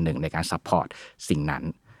นส่วนหนึ่งในการซัพพอร์ตสิ่งนั้น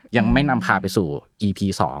ยังไม่นำพาไปสู่ EP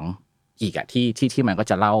 2อีกอ่ะที่มันก็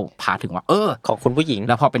จะเล่าพาถึงว่าของคุณผู้หญิง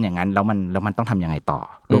แล้วพอเป็นอย่างนั้นแล้วมันต้องทำยังไงต่อ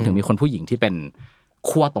รวมถึงมีคนผู้หญิงที่เป็น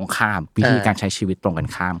ขั้วตรงข้ามวิธีการใช้ชีวิตตรงกัน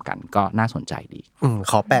ข้ามกันก็น่าสนใจดี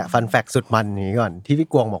ขอแปะฟันแฟกต์สุดมันนี้ก่อนที่พี่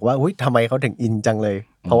กวงบอกว่าอุ๊ยทำไมเขาถึงอินจังเลย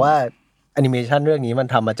เพราะว่าแอนิเมชันเรื่องนี้มัน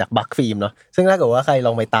ทำมาจากบัคฟิล์มเนาะซึ่งถ้าเกิดว่าใครล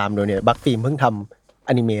องไปตามดูเนี่ยบัคฟิล์มเพิ่งทำ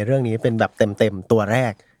อนิเมะเรื่องนี้เป็นแบบเต็มตัวแร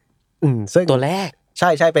กซึ่งตัวแรกใ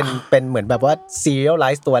ช่เป็นเหมือนแบบว่าซีเรียลไล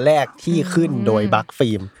ซ์ตัวแรกที่ขึ้นโดยบัค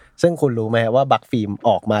ฟิล์มซึ่งคุณรู้ไหมว่าบัคฟิล์มอ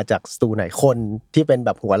อกมาจากสตูไหนคนที่เป็นแบ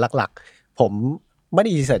บหัวหลักๆผมไม่ไ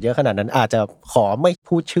ด้รีเสิร์ชเยอะขนาดนั้นอาจจะขอไม่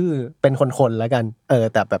พูดชื่อเป็นคนๆแล้วกัน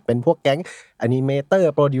แต่แบบเป็นพวกแก๊งแอนิเมเตอ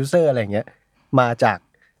ร์โปรดิวเซอร์อะไรเงี้ยมาจาก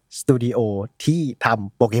สตูดิโอที่ท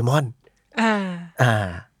ำโปเกมอน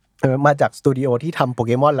มาจากสตูดิโอที่ทำโปเ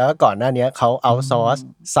กมอนแล้วก่อนหน้านี้เขาเอาซอร์ส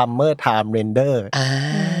ซัมเมอร์ไทม์เรนเดอร์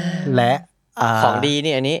และของดี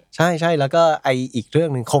นี่อันนี้ใช่แล้วก็อีกเรื่อง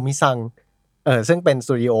นึงโคมิซังซึ่งเป็นส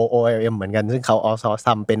ตูดิโอ OLM เหมือนกันซึ่งเขาเอาซอร์สท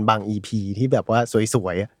ำเป็นบาง EP ที่แบบว่าสว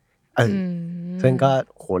ยๆซึ่งก็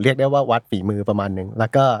โหเรียกได้ว่าวัดฝีมือประมาณนึงแล้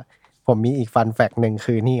วก็ผมมีอีกฟันแฟกต์นึง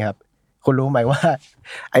คือนี่ครับคุณรู้ไหมว่า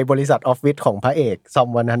ไอ้บริษัทออฟฟิศของพระเอกซอม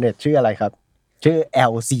100ชื่ออะไรครับชื่อ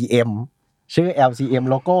LCM ชื่อ LCM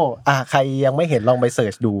โลโก้ใครยังไม่เห็นลองไปเสิ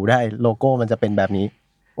ร์ชดูได้โลโก้มันจะเป็นแบบนี้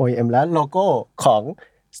OEM แล้วโลโก้ของ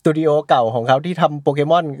สตูดิโอเก่าของเขาที่ทำโปเก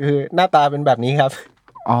มอนคือหน้าตาเป็นแบบนี้ครับ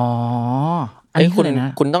อันนี้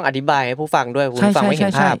คุณต้องอธิบายให้ผู้ฟังด้วยคุณฟังไม่เห็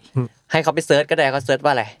นภาพให้เขาไปเซิร์ชก็ได้เขาเซิร์ชว่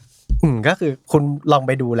าอะไรก็คือคุณลองไ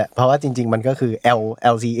ปดูแหละเพราะว่าจริงๆมันก็คือ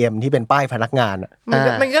LCM ที่เป็นป้ายพนักงาน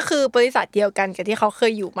มันก็คือบริษัทเดียวกันกับที่เขาเค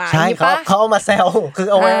ยอยู่มาใช่เขาเอามาแซวคือ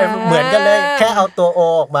เอาไว้เหมือนกันเลยแค่เอาตัว O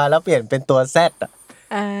ออกมาแล้วเปลี่ยนเป็นตัว Z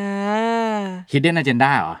Hidden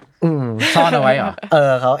Agenda เหรอซ่อนเอาไว้เหรอ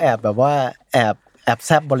เขาแอบแบบว่าแอบแ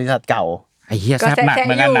ซบบริษัทเก่าไอ้เหี้ยแซบหนักเห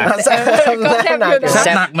มือนกันนะแซบ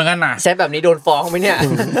หนักเหมือนกันนะแซบแบบนี้โดนฟ้องมั้ยเนี่ย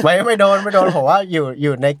ไม่โดนผมว่าอ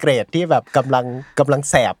ยู่ในเกรดที่แบบกำลัง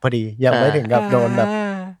แสบพอดียังไม่ถึงกับโดนแบบ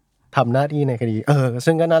ทำหน้าที่ในคดี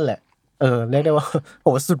ซึ่งก็นั่นแหละเรียกได้ว่าโห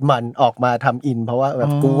สุดมันออกมาทำอินเพราะว่าแบ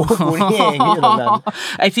บกูนี่เองที่อยู่ตรงนั้น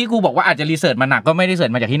ไอ้ที่กูบอกว่าอาจจะรีเสิร์ชมาหนักก็ไม่ได้รีเสิร์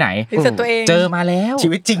ชมาจากที่ไหนรีเสิร์ชตัวเองเจอมาแล้วชี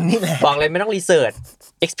วิตจริงนี่แหละบอกเลยไม่ต้องรีเสิร์ช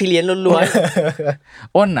experience ล้วน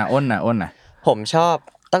ๆอ้นน่ะผมชอบ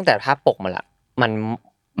ตั้งแต่ภาพปกมาละ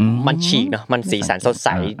มันฉีกเนาะมันสีสันสดใส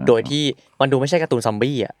โดยที่มันดูไม่ใช่การ์ตูนซอม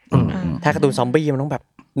บี้อ่ะถ้าการ์ตูนซอมบี้มันต้องแบบ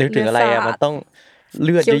นึกถึงอะไรอ่ะมันต้องเ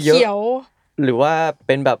ลือดเยอะๆหรือว่าเ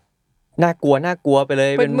ป็นแบบน่ากลัวไปเล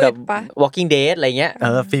ยเป็นแบบ Walking Dead อะไรเงี้ย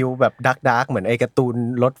ฟีลแบบดาร์กเหมือนไอ้การ์ตูน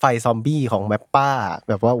รถไฟซอมบี้ของแมปป้า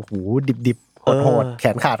แบบว่าโอ้โหดิบโหดแข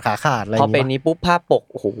นขาดขาขาดอะไรพอเป็นนี้ปุ๊บภาพปก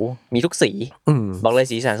โอ้โหมีทุกสีบอกเลย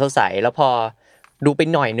สีสันสดใสแล้วพอดูไป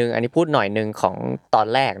หน่อยนึงอันนี้พูดหน่อยนึงของตอน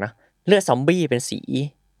แรกเนาะเลือดซอมบี้เป็นสี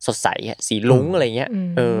สดใสอ่ะสีลุ้งอะไรเงี้ย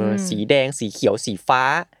สีแดงสีเขียวสีฟ้า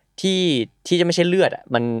ที่จะไม่ใช่เลือดอ่ะ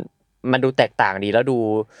มันดูแตกต่างดีแล้วดู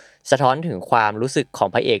สะท้อนถึงความรู้สึกของ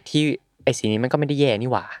พระเอกที่ไอ้สีนี้มันก็ไม่ได้แย่นี่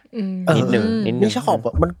หว่านิดนึงนี่ชอบแบ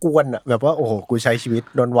บมันกวนอ่ะแบบว่าโอ้โหกูใช้ชีวิต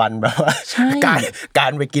วันๆแบบว่ากา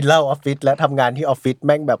รไปกินเหล้าออฟฟิศและทำงานที่ออฟฟิศแ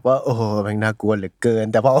ม่งแบบว่าโอ้โหแม่งน่ากลัวเหลือเกิน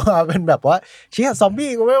แต่พอเป็นแบบว่าเชี่ยซอม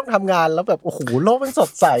บี้กูไม่ต้องทำงานแล้วแบบโอ้โหโลกมันส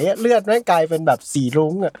ดใสเลือดแม่งกลายเป็นแบบสี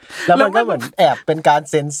รุ้งอ่ะแล้วมันก็เหมือนแอบเป็นการ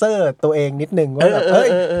เซ็นเซอร์ตัวเองนิดนึงว่าแบบเ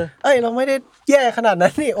อ้ยเราไม่ได้แย่ขนาดนั้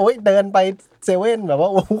นนี่โอ๊ยเดินไปเซเว่นแบบว่า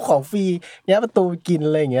โอ้โหของฟรีเนี้ยประตูกินอ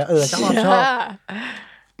ะไรอย่างเงี้ยชอบ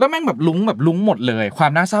แล้วแม่งแบบลุ้งหมดเลยควา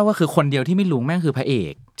มน่าเศร้าก็คือคนเดียวที่ไม่ลุ้งแม่งคือพระเอ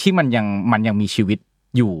กที่มันยังมีชีวิต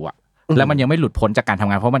อยู่อ่ะแล้วมันยังไม่หลุดพ้นจากการทำ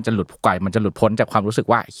งานเพราะมันจะหลุดพ้นจากความรู้สึก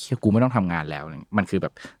ว่าเฮ้ยกูไม่ต้องทำงานแล้วมันคือแบ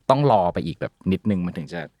บต้องรอไปอีกแบบนิดนึงมันถึง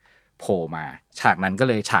จะโผล่มาฉากนั้นก็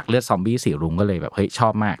เลยฉากเลือดซอมบี้สีรุ้งก็เลยแบบเฮ้ยชอ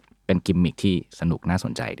บมาก เป็นกิมมิคที่สนุกน่าส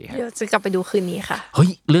นใจดีครับเดี๋ยวจะกลับไปดูคืนนี้ค่ะเฮ้ย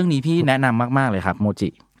เรื่องนี้พี่แนะนำมากๆเลยครับโมจิ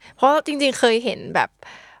เพราะจริงๆเคยเห็นแบบ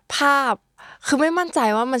ภาพคือไม่มั่นใจ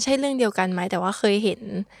ว่ามันใช่เรื่องเดียวกันไหมแต่ว่าเคยเห็น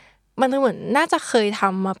มันเหมือนน่าจะเคยท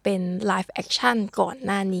ำมาเป็นไลฟ์แอคชั่นก่อนห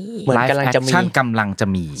น้านี้เหมือนกำลังจะ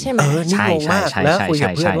มีใช่ไหมนี่งงมากแล้วคุยกับ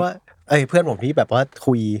เพื่อนว่าเพื่อนผมที่แบบว่า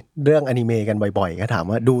คุยเรื่องอนิเมะกันบ่อยๆก็ถาม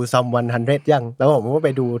ว่าดูซัมวัน100ยังแล้วผมก็ไป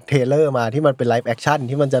ดูเทรลเลอร์มาที่มันเป็นไลฟ์แอคชั่น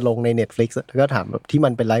ที่มันจะลงใน Netflix แล้วก็ถามแบบที่มั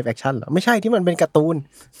นเป็นไลฟ์แอคชั่นเหรอไม่ใช่ที่มันเป็นการ์ตูน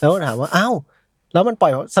แล้วถามว่าอ้าวแล้วมันปล่อ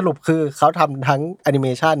ยสรุปคือเขาทำทั้งแอนิเม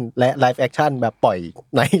ชันและไลฟ์แอคชั่นแบบปล่อย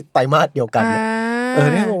ในไตรมาสเดียวกัน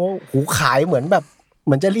นี่ผมว่าหูขายเหมือนแบบเห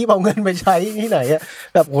มือนจะรีบเอาเงินไปใช้ที่ไหนอะ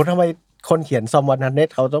แบบโหทำไมคนเขียนซอมวันฮันเน็ต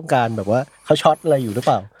เขาต้องการแบบว่าเขาช็อตอะไรอยู่หรือเป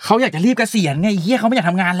ล่าเขาอยากจะรีบเกษียณไงเฮียเขาไม่อยาก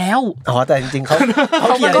ทำงานแล้วแต่จริงๆเขา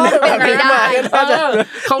เขียนเป็นไปได้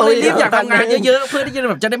เขาเลยรีบอยากทำงานเยอะๆเพื่อที่จะ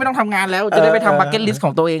แบบจะได้ไม่ต้องทำงานแล้วจะได้ไปทำบัคเก็ตลิสต์ข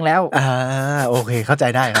องตัวเองแล้วโอเคเข้าใจ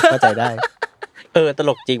ได้ครับเข้าใจได้ตล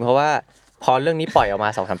กจริงเพราะว่าพอเรื่องนี้ปล่อยออกมา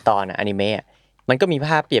 2-3 ตอนอนิเมะมันก็มีภ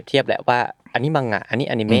าพเปรียบเทียบแหละว่าอันนี้มังงะอันนี้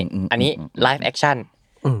อนิเมะอันนี้ไลฟ์แอคชั่น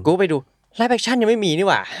กูไปดูไลฟ์แอคชั่นยังไม่มีนี่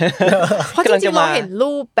หว่าเพราะจริงๆเราเห็น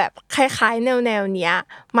รูปแบบคล้ายๆแนวๆเนี้ย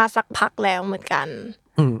มาสักพักแล้วเหมือนกัน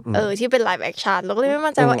ที่เป็นไลฟ์แอคชั่นเราก็เลยไม่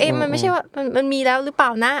มั่นใจว่ามันไม่ใช่ว่ามันมีแล้วหรือเปล่า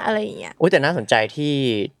นะอะไรอย่างเงี้ยแต่น่าสนใจ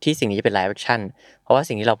ที่สิ่งนี้จะเป็นไลฟ์แอคชั่นเพราะว่า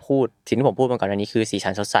สิ่งที่ผมพูดมาก่อนอันนี้คือสีสั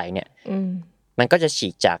นสดใสเนี่ยมันก็จะฉี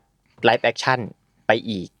กจากไลฟ์แอคชั่นไป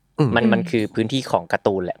อีกมันคือพื้นที่ของการ์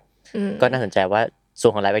ตูนแหละก็น่าสนใจว่าส่ว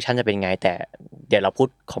นของไลฟ์แอคชั่นจะเป็นไงแต่เดี๋ยวเราพูด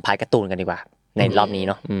ของพาร์ทการ์ตูนกันดีกว่าในรอบนี้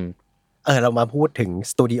เนาะเรามาพูดถึง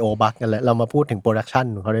สตูดิโอบัคกันแล้วเรามาพูดถึงโปรดักชัน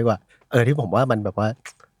ของเขาดีกว่าที่ผมว่ามันแบบว่า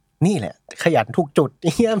นี่แหละขยันทุกจุดเ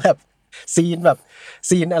นี่ยแบบ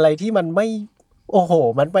ซีนอะไรที่มันไม่โอ้โห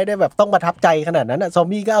มันไม่ได้แบบต้องประทับใจขนาดนั้นซอม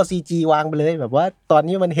บี้ก็เอา CG วางไปเลยแบบว่าตอน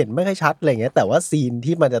นี้มันเห็นไม่ค่อยชัดอะไรเงี้ยแต่ว่าซีน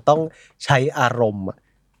ที่มันจะต้องใช้อารมณ์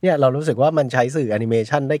เนี่ยเรารู้สึกว่ามันใช้สื่อแอนิเม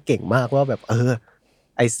ชันได้เก่งมากว่าแบบ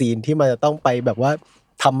ไอซีนที่มันจะต้องไปแบบว่า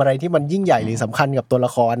ทำอะไรที่มันยิ่งใหญ่หรือสำคัญกับตัวล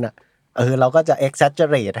ะครเราก็จะ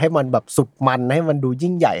exaggerate ให้มันแบบสุดมันให้มันดู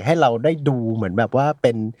ยิ่งใหญ่ให้เราได้ดูเหมือนแบบว่าเ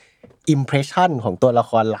ป็น impression ของตัวละ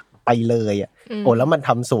ครหลักไปเลยแล้วมันท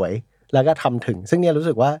ำสวยแล้วก็ทำถึงซึ่งเนี่ยรู้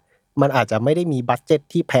สึกว่ามันอาจจะไม่ได้มีบัดเจ็ต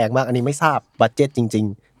ที่แพงมากอันนี้ไม่ทราบบัดเจ็ตจริง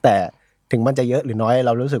ๆแต่ถึงมันจะเยอะหรือน้อยเร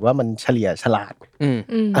ารู้สึกว่ามันเฉลี่ยฉลาด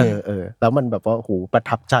แล้วมันแบบว่าโหประ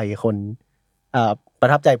ทับใจคนปร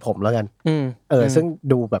ะทับใจผมแล้วกันซึ่ง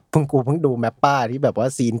ดูแบบเพิ่งดูแมปป้าที่แบบว่า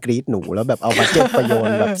ซีนกรีดหนูแล้วแบบเอาบัดเจ็ตประโยช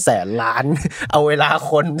น์แบบแสนล้านเอาเวลา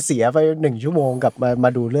คนเสียไป1ชั่วโมงกับมา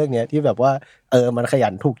ดูเรื่องเนี้ยที่แบบว่ามันขยั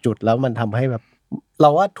นถูกจุดแล้วมันทำให้แบบเรา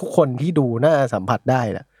ว่าทุกคนที่ดูน่าสัมผัสได้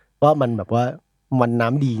แหละว่ามันแบบว่ามันน้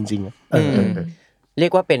ำดีจริงๆเรีย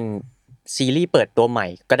กว่าเป็นซีรีส์เปิดตัวใหม่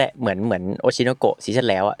ก็ได้เหมือนโอชิโนโกะซีซั่น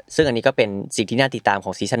แล้วซึ่งอันนี้ก็เป็นสิ่งที่น่าติดตามข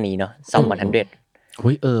องซีซั่นนี้เนาะ2,100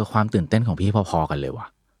อุ้ยความตื่นเต้นของพี่พอๆกันเลยว่ะ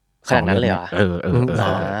ขนาดนั้นเลยเหรอ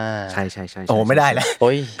ใช่ๆๆโอ้ไม่ได้แล้ว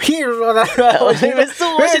พี่ไม่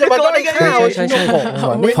สู้ไม่จะมาต้นได้ข่าวใช่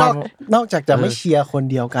นอกจากจะไม่เชียร์คน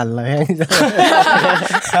เดียวกันแล้ว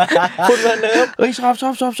คุณมาเนิร์ฟชอ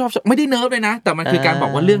บไม่ได้เนิร์ฟเลยนะแต่มันคือการบอ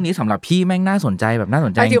กว่าเรื่องนี้สำหรับพี่แม่งน่าสนใจแบบน่าส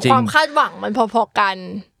นใจจริงความคาดหวังมันพอๆกัน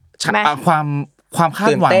ความคาด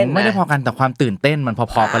หวังไม่ได้พอกันแต่ความตื่นเต้นมัน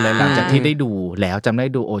พอๆกันเลยหลังจากที่ได้ดูแล้วจำได้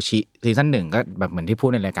ดูโอชิซีซั่น1ก็แบบเหมือนที่พูด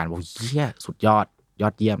ในรายการว่าเหี้ยสุดยอด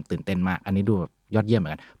เยี่ยมตื่นเต้นมากอันนี้ดูแบบยอดเยี่ยมเหมือ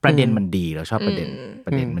นกันประเด็นมันดีเราชอบประเด็น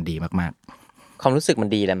มันดีมากๆความรู้สึกมัน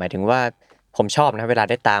ดีแหละหมายถึงว่าผมชอบนะเวลา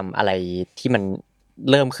ได้ตามอะไรที่มัน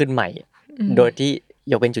เริ่มขึ้นใหม่โดยที่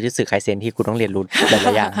ยกเป็นจุดที่สื่อไคเซนที่คุณต้องเรียนรู้หลา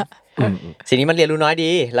ยอย่างสิ่งนี้มันเรียนรู้น้อย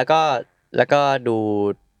ดีแล้วก็ดู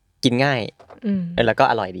กินง่ายแล้วก็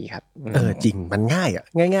อร่อยดีครับจริงมันง่าย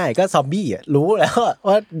ง่ายๆก็ซอมบี้รู้แล้ว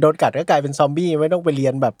ว่าโดนกัดก็กลายเป็นซอมบี้ไม่ต้องไปเรี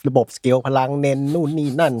ยนแบบระบบสเกลพลังเน้นนู่นนี่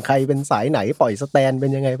นั่นใครเป็นสายไหนปล่อยสแตนเป็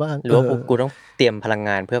นยังไงบ้างหรือว่ากูต้องเตรียมพลังง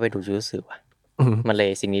านเพื่อไปดูจูจูสึว่ะมันเลย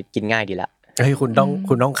สิ่งนี้กินง่ายดีละคุณ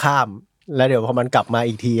ต้องข้ามแล้วเดี๋ยวพอมันกลับมา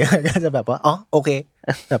อีกทีก็จะแบบว่าโอเค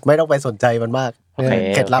แบบไม่ต้องไปสนใจมันมาก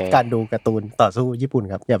เคล็ดลับการดูการ์ตูนต่อสู้ญี่ปุ่น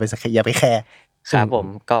ครับอย่าไปแคร์ครับผม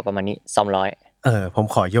ก็ประมาณนี้200ผม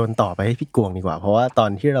ขอโยนต่อไปให้พี่กวงดีกว่าเพราะว่าตอน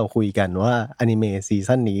ที่เราคุยกันว่าอนิเมะซี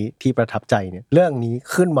ซั่นนี้ที่ประทับใจเนี่ยเรื่องนี้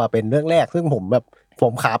ขึ้นมาเป็นเรื่องแรกซึ่งผ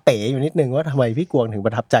มขาเป๋อยู่นิดนึงว่าทำไมพี่กวงถึงป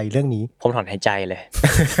ระทับใจเรื่องนี้ผมถอนหายใจเลย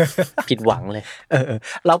ผิดหวังเลย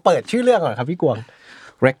เราเปิดชื่อเรื่องก่อนครับพี่กวง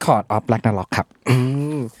Record of Ragnarok ครับ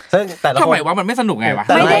ซึ่งแต่ละคนทำไมว่ามันไม่สนุกไงวะ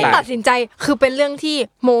ไม่ได้ตัดสินใจคือเป็นเรื่องที่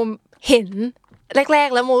โมเห็นแรก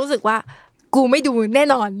ๆแล้วโมรู้สึกว่ากูไม่ดูแน่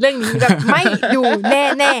นอนเรื่องนี้แบบไม่ดูแ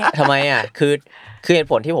น่ๆทำไมคือเหตุ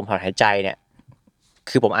ผลที่ผมถอนหายใจเนี่ย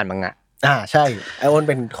คือผมอ่านมังงะใช่ไอโอนเ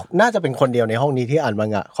ป็นน่าจะเป็นคนเดียวในห้องนี้ที่อ่านมัง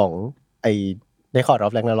งะของไอ Record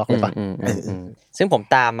of Ragnarok เลยป่ะซึ่งผม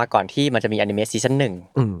ตามมาก่อนที่มันจะมีอนิเมะซีซั่น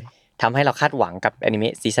1ทำให้เราคาดหวังกับอนิเม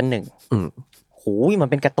ะซีซั่น1โหมัน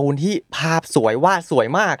เป็นการ์ตูนที่ภาพสวยวาดสวย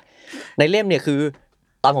มากในเล่มเนี่ยคือ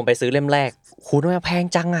ตอนผมไปซื้อเล่มแรกคูณว่าแพง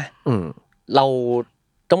จังอ่ะเรา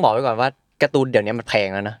ต้องบอกไว้ก่อนว่าการ์ตูนเดี๋ยวนี้มันแพง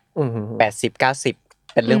แล้วนะ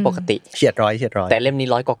80-90เป็นเรื่องปกติเฉียด100แต่เล่มนี้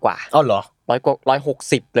100กว่าอ้าวเหรอ100กว่า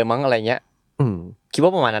160เลยมั้งอะไรเงี้ยคิดว่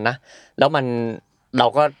าประมาณนั้นนะแล้วเรา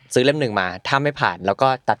ก็ซื้อเล่ม1มาถ้าไม่ผ่านแล้วก็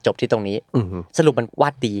ตัดจบที่ตรงนี้สรุปมันวา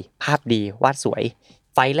ดดีภาพดีวาดสวย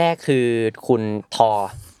ไฟแรกคือคุณท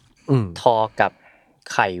อกับ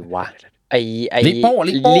ไข่วะไอลิโ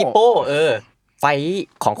ป้ไฟ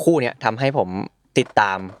ของคู่เนี้ยทำให้ผมติดต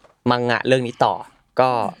ามมังงะเรื่องนี้ต่อก็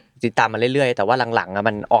ติดตามมาเรื่อยๆแต่ว่าหลังๆ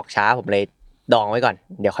มันออกช้าผมเลยดองไว้ก่อน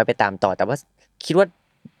เดี๋ยวค่อยไปตามต่อแต่ว่าคิดว่า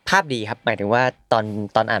ภาพดีครับหมายถึงว่าต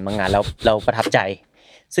อนอ่านมังงะแล้วเราประทับใจ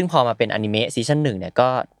ซึ่งพอมาเป็นอนิเมะซีซั่น1เนี่ยก็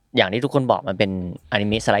อย่างที่ทุกคนบอกมันเป็นอนิ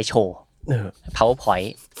เมะสไลด์โชว์PowerPoint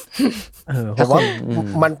ผมว่า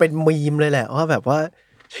มันเป็นมีมเลยแหละว่าแบบว่า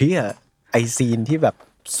เหี้ยไอซีนที่แบบ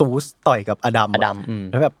ซูสต่อยกับอดัม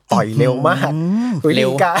แล้วแบบต่อยเร็วมากวิธี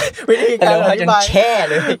การอธิบายแช่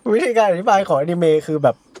เลยวิธีการอธิบายของอนิเมะคือแบ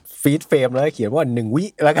บฟีดเฟรมแล้วเขียนว่า1วิ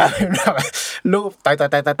แล้วก็แบบรูปต่อ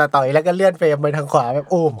ยแล้วก็เลื่อนเฟรมไปทางขวาแบบ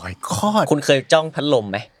โอ้ my god คุณเคยจ้องพัดลม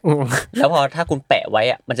มั้ยแล้วพอถ้าคุณแปะไว้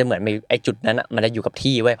อ่ะมันจะเหมือนมีไอ้จุดนั้นอ่ะมันจะอยู่กับ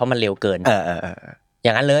ที่ไว้เพราะมันเร็วเกินอย่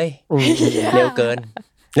างนั้นเลยเร็วเกิน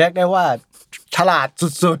เรียกได้ว่าฉลาด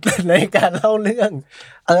สุดๆในการเล่าเรื่อง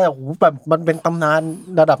แบบมันเป็นตำนาน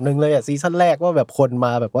ระดับหนึ่งเลยอ่ะซีซั่นแรกว่าแบบคนม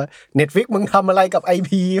าแบบว่า Netflix มึงทำอะไรกับ IP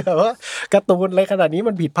แบบว่าการ์ตูนอะไรขนาดนี้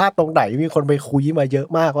มันผิดพลาดตรงไหนมีคนไปคุยมาเยอะ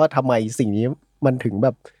มากว่าทำไมสิ่งนี้มันถึงแบ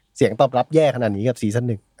บเสียงตอบรับแย่ขนาดนี้กับซีซั่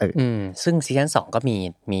น1ซึ่งซีซั่น2ก็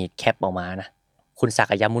มีแคปออกมานะคุณสา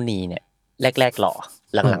กายามุนีเนี่ยแรกๆหล่อ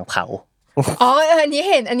หลังๆเผาอ๋ออันนี้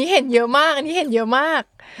เห็นเยอะมาก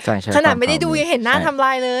ใช่ขนาดไม่ได้ดูยังเห็นหน้าทำล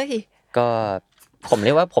ายเลยก็ผมเ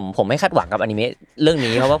รียกว่าผมไม่คาดหวังกับอนิเมะเรื่อง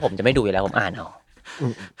นี้เพราะว่าผมจะไม่ดูอยู่แล้วผมอ่านเอา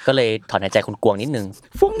ก็เลยถอนหายใจคุณกวงนิดนึง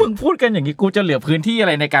พวกมึงพูดกันอย่างนี้กูจะเหลือพื้นที่อะไ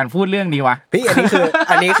รในการพูดเรื่องนี้วะพี่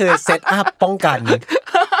อันนี้คือเซตอัพป้องกั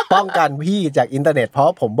นพี่จากอินเทอร์เน็ตเพรา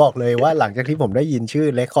ะผมบอกเลยว่าหลังจากที่ผมได้ยินชื่อ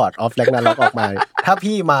Record of Ragnarok ออกมาถ้า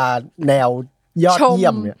พี่มาแนวยอดเยี่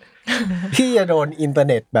ยมเนี่ยพี่จะโดนอินเทอร์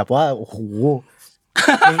เน็ตแบบว่าโอ้โห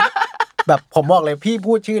แบบผมบอกเลยพี่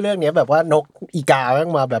พูดชื่อเรื่องนี้แบบว่านกอีกาแม่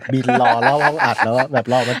งมาแบบบินรอแล้วห้องอัดแล้วแบบ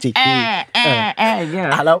รอมาจิกพี่อย่างเงี้ย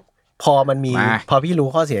แล้วพอมันมีพอพี่รู้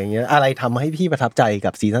ข้อเสียอย่างเงี้ยอะไรทำให้พี่ประทับใจ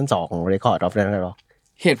กับซีซั่น2ของ Record of Ragnarok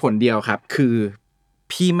เหตุผลเดียวครับคือ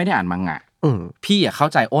พี่ไม่ได้อ่านมังงะพี่อ่ะเข้า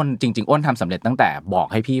ใจอ้นจริงๆอ้นทำสำเร็จตั้งแต่บอก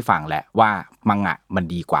ให้พี่ฟังแหละว่ามังงะมัน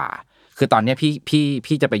ดีกว่าคือตอนนี้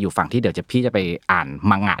พี่จะไปอยู่ฝั่งที่เดี๋ยวพี่จะไปอ่าน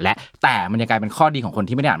มังงะและแต่มันจะกลายเป็นข้อดีของคน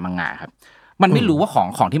ที่ไม่ได้อ่านมังงะครับมันไม่รู้ว่า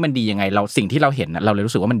ของที่มันดียังไงเราสิ่งที่เราเห็นเราเลย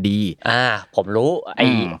รู้สึกว่ามันดีผมรู้ไอ้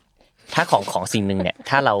ถ้าของสิ่งนึงเนี่ย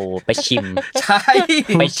ถ้าเราไปชิมใช่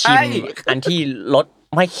ไปชิมอันที่รส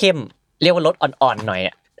ไม่เข้มเรียกว่ารสอ่อนๆหน่อย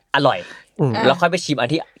อร่อยแล้วค่อยไปชิมอัน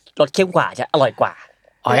ที่รสเข้มกว่าจะอร่อยกว่า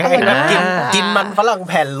กินมันฝรั่ง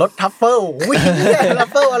แผ่นรสทัฟเฟิลอุ้ยทัฟ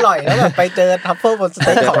เฟิลอร่อยแล้วแบบไปเจอทัฟเฟิลบนสเ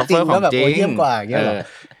ต็กของจริงแล้วแบบโอ้เยี่ยมกว่าอย่างเงี้ย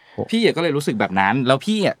พี่ก็เลยรู้สึกแบบนั้นแล้ว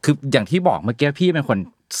พี่คืออย่างที่บอกเมื่อกี้พี่เป็นคน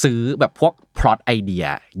ซื้อแบบพวกพล็อตไอเดีย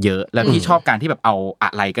เยอะแล้วพี่ชอบการที่แบบเอาอะ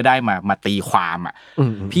ไรก็ได้มาตีความอ่ะ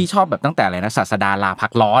พี่ชอบแบบตั้งแต่อะไรนะศาสดาลาพั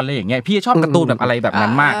กร้อนอะไรอย่างเงี้ยพี่ชอบการ์ตูนแบบอะไรแบบนั้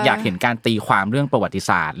นมากอยากเห็นการตีความเรื่องประวัติ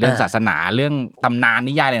ศาสตร์เรื่องศาสนาเรื่องตำนาน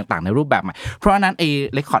นิยายอะไรต่างๆในรูปแบบใหม่เพราะฉะนั้นไอ้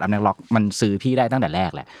Record of Ragnarok มันซื้อพี่ได้ตั้งแต่แร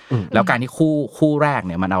กแหละแล้วการที่คู่แรกเ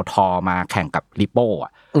นี่ยมันเอาทอมาแข่งกับลิโป้อ่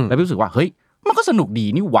ะแล้วพี่รู้สึกว่าเฮ้ยมันก็สนุกดี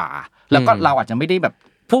นี่หว่าแล้วก็เราอาจจะไม่ได้แบบ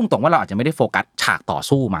พุ่งตรงว่าเราอาจจะไม่ได้โฟกัสฉากต่อ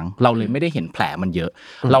สู้มั้งเราเลยไม่ได้เห็นแผลมันเยอะ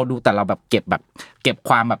เราดูแต่เราแบบเก็บ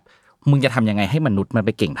ความแบบมึงจะทำยังไงให้มนุษย์มันไป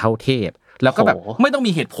เก่งเท่าเทพแล้วก็แบบไม่ต้อง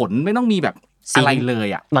มีเหตุผลไม่ต้องมีแบบอะไรเลย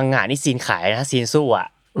อ่ะมังงะนี่ซีนขายนะซีนสู้อ่ะ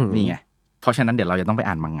นี่ไงเพราะฉะนั้นเดี๋ยวเราจะต้องไป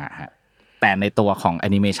อ่านมังงะฮะแต่ในตัวของแอ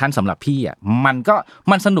นิเมชันสำหรับพี่อ่ะ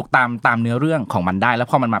มันสนุกตามเนื้อเรื่องของมันได้แล้ว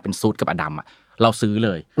พอมันมาเป็นซูทกับอดัมอ่ะเราซื้อเล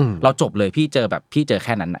ยเราจบเลยพี่เจอแ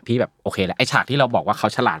ค่นั้นน่ะพี่แบบโอเคแล้วไอ้ฉากที่เราบอกว่าเขา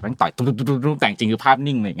ฉลาดแม่งต่อยตุ้มๆๆแต่จริงคือภาพ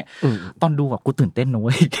นิ่งอะไรอย่างเงี้ยตอนดูแบบกูตื่นเต้นนะเ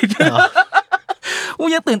ว้ยกู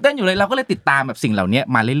ยังตื่นเต้นอยู่เลยเราก็เลยติดตามแบบสิ่งเหล่านี้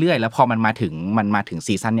มาเรื่อยๆแล้วพอมันมาถึง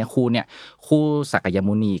ซีซั่นเนี้ยคู่สากายา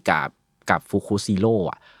มุนีกับฟุคุซีโร่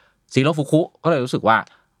อ่ะซีโร่ฟุคุก็เลยรู้สึกว่า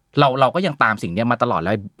เราก็ยังตามสิ่งนี้มาตลอดแ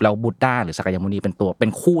ล้วเราบุตด้าหรือสากายามุนีเป็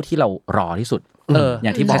นคู่ที่เรารอที่สุดอย่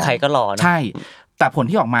างที่บอกใครๆก็รอนะใช่แต่ผล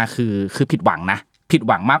ที่ออกมาคือผิดหวังนะผิดห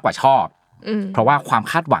วังมากกว่าชอบเพราะว่าความ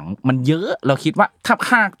คาดหวังมันเยอะเราคิดว่า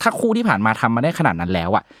ถ้าคู่ที่ผ่านมาทำมาได้ขนาดนั้นแล้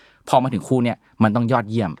วอ่ะพอมาถึงคู่เนี้ยมันต้องยอด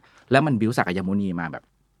เยี่ยมแล้วมันบิวสากายามุนีมาแบบ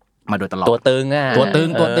มาโดยตลอดตัวตึ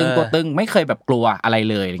งไม่เคยแบบกลัวอะไร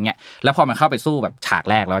เลยอย่างเงี้ยแล้วพอมันเข้าไปสู้แบบฉาก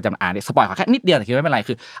แรกแล้วจะอ่านสปอยล์แค่นิดเดียวแต่คิดไม่เป็นไร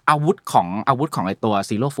คืออาวุธของไอ้ตัว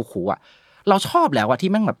ซีโร่ฟุคุอ่ะเราชอบแล้วว่า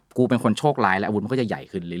ที่แม่งแบบกูเป็นคนโชคร้ายแล้วอาวุธมันก็จะใหญ่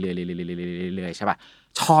ขึ้นเรื่อยๆใช่ป่ะ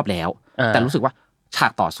ชอบแล้วแต่รู้สึกว่าฉา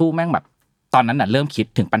กต่อสู้แม่งแบบตอนนั้นน่ะเริ่มคิด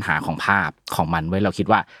ถึงปัญหาของภาพของมันเว้ยเราคิด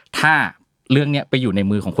ว่าถ้าเรื่องเนี้ยไปอยู่ใน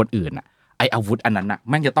มือของคนอื่นน่ะไอ้อาวุธอันนั้นน่ะ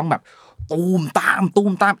แม่งจะต้องแบบตูมตา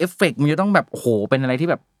มเอฟเฟคมันจะต้องแบบโอ้โหเป็นอะไรที่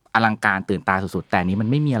แบบอลังการตื่นตาสุดๆแต่นี้มัน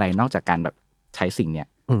ไม่มีอะไรนอกจากการแบบใช้สิ่งเนี้ย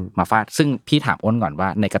มาฟาดซึ่งพี่ถามอ้นก่อนว่า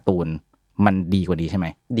ในการ์ตูนมันดีกว่านี้ใช่ไหม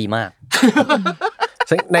ดีมาก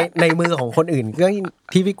ซึ่งในมือของคนอื่นก็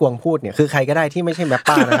ที่พี่กวงพูดเนี่ยคือใครก็ได้ที่ไม่ใช่แมป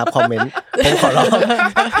ป้านะครับคอมเมนต์ผมขอร้อง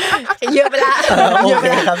เยอะไปละโอเค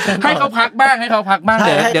ครับให้เขาพักบ้างเ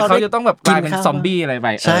ดี๋ยวเขาจะต้องแบบกลายเป็นซอมบี้อะไรไป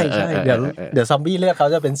ใช่เดี๋ยวซอมบี้เลือดเขา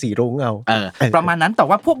จะเป็นสีรุ้งเอาประมาณนั้นแต่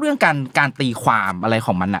ว่าพวกเรื่องการตีความอะไรข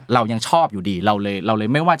องมันน่ะเรายังชอบอยู่ดีเราเลย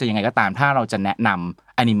ไม่ว่าจะยังไงก็ตามถ้าเราจะแนะน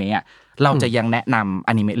ำอนิเมะเราจะยังแนะนำ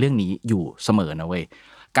อนิเมะเรื่องนี้อยู่เสมอนะเว้ย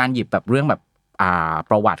การหยิบแบบเรื่องแบบ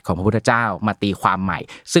ประวัติของพระพุทธเจ้ามาตีความใหม่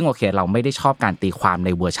ซึ่งโอเคเราไม่ได้ชอบการตีความใน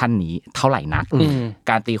เวอร์ชั่นนี้เท่าไหร่นัก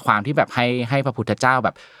การตีความที่แบบให้พระพุทธเจ้าแบ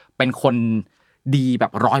บเป็นคนดีแบ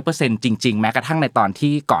บ 100% จริงๆแม้กระทั่งในตอน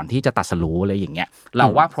ที่ก่อนที่จะตรัสรู้อะไรอย่างเงี้ยเรา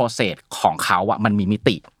ว่า process ของเขาอ่ะมันมีมิ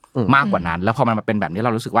ติมากกว่านั้นแล้วพอมันมาเป็นแบบนี้เร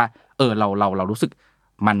ารู้สึกว่าเรารู้สึก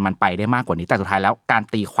มันไปได้มากกว่านี้แต่สุดท้ายแล้วการ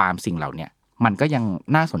ตีความสิ่งเหล่านี้มันก็ยัง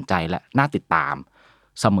น่าสนใจและน่าติดตาม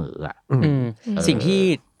เสมออ่ะสิ่งที่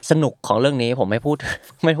สนุกของเรื่องนี้ผมไม่พู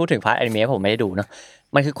ดถึงพาร์ทอนิเมะผมไม่ได้ดูเนาะ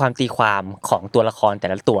มันคือความตีความของตัวละครแต่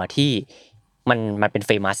ละตัวที่มันเป็นเ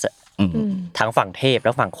ฟมัสทั้งฝั่งเทพแ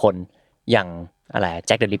ล้วฝั่งคนอย่างอะไรแ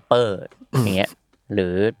จ็คเดอะริปเปอร์อย่างเงี้ยหรื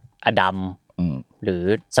ออดัมหรือ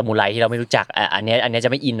ซามูไรที่เราไม่รู้จักอันนี้จ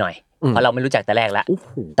ะไม่อินหน่อยเพราะเราไม่รู้จักแต่แรกแล้ว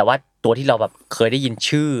แต่ว่าตัวที่เราแบบเคยได้ยิน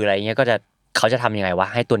ชื่ออะไรเงี้ยก็จะเขาจะทำยังไงวะ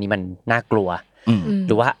ให้ตัวนี้มันน่ากลัวห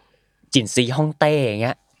รือว่าจินซีฮ่องเต้อย่างเ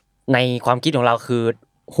งี้ยในความคิดของเราคือ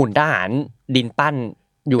หุ่นทหารดินปั้น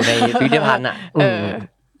อยู่ในพิพิธภัณฑ์อ่ะ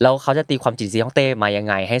แล้วเขาจะตีความจินซีฮ่องเต้มายัง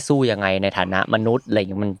ไงให้สู้ยังไงในฐานะมนุษย์อะไรอย่าง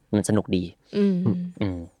เงี้ยมันสนุกดี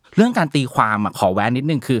เรื่องการตีความอ่ะขอแวะนิด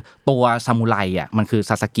นึงคือตัวซามูไรอ่ะมันคือ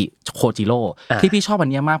ซาสกิโคจิโร่ที่พี่ชอบอัน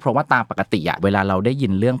นี้มากเพราะว่าตามปกติอ่ะเวลาเราได้ยิ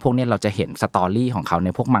นเรื่องพวกนี้เราจะเห็นสตอรี่ของเขาใน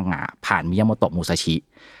พวกมังงะผ่านมิยาโมโตะมุซาชิ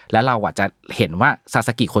แล้วเราอ่ะจะเห็นว่าซาส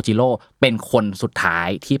กิโคจิโร่เป็นคนสุดท้าย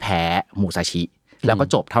ที่แพ้มุซาชิแล้วก็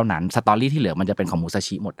จบเท่านั้นสตอรี่ที่เหลือมันจะเป็นของมุซา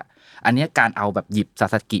ชิหมดอ่ะอันนี้การเอาแบบหยิบซา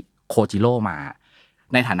สกิโคจิโร่มา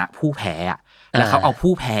ในฐานะผู้แพ้อ่ะแล้วเขาเอา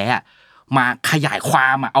ผู้แพ้มาขยายควา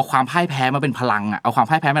มอ่ะเอาความพ่ายแพ้มาเป็นพลังอ่ะเอาความ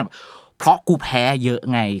พ่ายแพ้มาเพราะกูแพ้เยอะ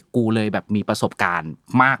ไงกูเลยแบบมีประสบการณ์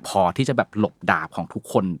มากพอที่จะแบบหลบดาบของทุก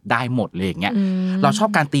คนได้หมดเลยอย่างเงี้ยเราชอบ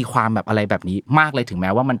การตีความแบบอะไรแบบนี้มากเลยถึงแม้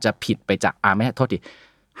ว่ามันจะผิดไปจากไม่โทษที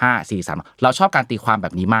5 4 3เราชอบการตีความแบ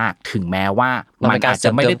บนี้มากถึงแม้ว่ามันอาจจ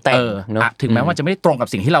ะไม่ได้ถึงแม้ว่าจะไม่ได้ตรงกับ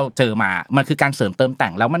สิ่งที่เราเจอมามันคือการเสริมเติมแต่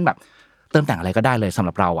งแล้วมันแบบเติมแต่งอะไรก็ได้เลยสำห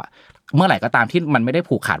รับเราอ่ะเมื่อไหร่ก็ตามที่มันไม่ได้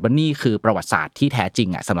ผูกขาดว่านี่คือประวัติศาสตร์ที่แท้จริง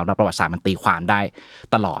อ่ะสำหรับเราประวัติศาสตร์มันตีความได้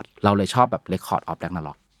ตลอดเราเลยชอบแบบ Record of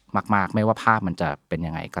Ragnarok มากๆไม่ว่าภาพมันจะเป็น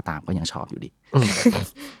ยังไงก็ตามก็ยังชอบอยู่ดี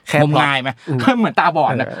แค่ง่ายไหมเหมือนตาบอ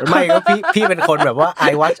ดนะไม่ก็พี่เป็นคนแบบว่า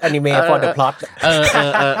I watch anime for the plot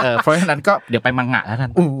เพราะฉะนั้นก็เดี๋ยวไปมังงะแล้วกัน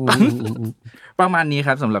ประมาณนี้ค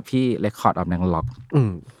รับสำหรับพี่ Record of Ragnarok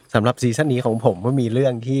สำหรับซีซั่นนี้ของผมก็มีเรื่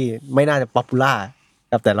องที่ไม่น่าจะป๊อปปูล่า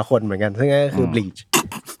กับแต่ละคนเหมือนกันซึ่งก็คือ Bleach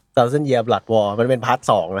Thousand Year Blood War มันเป็นพาร์ท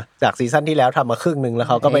2นะจากซีซั่นที่แล้วทำมาครึ่งนึงแล้ว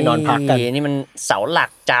เขาก็ไปนอนพักกันนี่มันเสาหลัก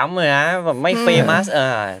จ้ำเลยนะแบบไม่เฟมัส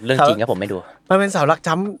เรื่องจริงครับผมไม่ดูมันเป็นเสาหลัก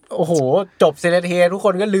จ้ำโอ้โหจบเซเลเททุกค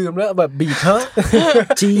นก็ลืมแล้วแบบบีบเถอะ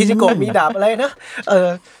อิจิโกะมีดาบอะไรนะ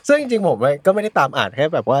ซึ่งจริงๆผมก็ไม่ได้ตามอ่านแค่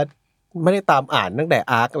แบบว่าไม่ได้ตามอ่านตั้งแต่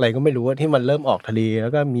อาร์คอะไรก็ไม่รู้ที่มันเริ่มออกทะเลแล้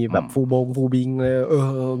วก็มีแบบฟูบิงเลย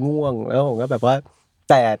ง่วงแล้วผมก็แบบว่า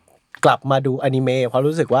แต่กลับมาดูอนิเมะเพราะ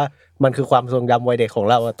รู้สึกว่ามันคือความทรงจำวัยเด็กของ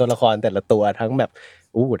เราตัวละครแต่ละตัวทั้งแบบ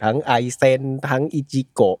ทั้งไอเซนทั้งอิจิ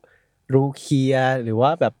โกะรูเคียหรือว่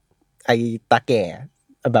าแบบไอตาแก่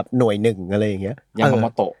แบบหน่วย1อะไรอย่างเงี้ยยามาโม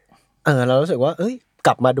โตะเรารู้สึกว่าก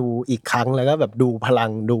ลับมาดูอีกครั้งแล้วก็แบบดูพลั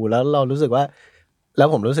งดูแล้วเรารู้สึกว่าแล้ว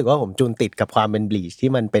ผมรู้สึกว่าผมจูนติดกับความเป็นบลีช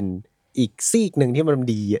ที่มันเป็นอีกซีกนึงที่มัน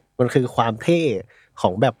ดีมันคือความเท่ขอ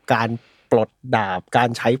งแบบการปลดดาบการ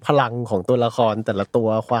ใช้พลังของตัวละครแต่ละตัว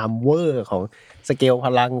ความเวอร์ของสเกลพ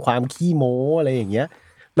ลังความขี้โม้อะไรอย่างเงี้ย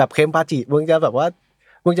แบบเคมปาจิมึงจะแบบว่า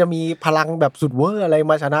มึงจะมีพลังแบบสุดเวอร์อะไร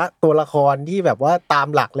มาชนะตัวละครที่แบบว่าตาม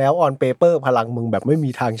หลักแล้วออนเปเปอร์พลังมึงแบบไม่มี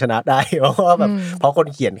ทางชนะได้เพราะว่าแบบเพราะคน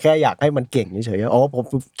เขียนแค่อยากให้มันเก่งเฉยๆผม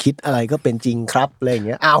คิดอะไรก็เป็นจริงครับอะไรอย่างเ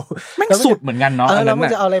งี้ยแม่งสุดเหมือนกันเนาะแล้วมัน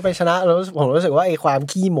จะเอาอะไรไปชนะแล้วผมรู้สึกว่าไอ้ความ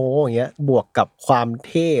ขี้โม้อย่างเงี้ยบวกกับความเ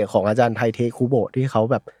ท่ของอาจารย์ไทเทคุโบะที่เขา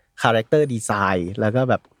แบบ คาแรคเตอร์ดีไซน์แล้วก็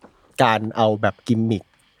แบบการเอาแบบกิมมิค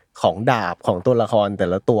ของดาบของตัวละครแต่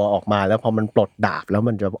ละตัวออกมาแล้วพอมันปลดดาบแล้ว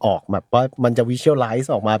มันจะออกแบบว่ามันจะวิชวลไล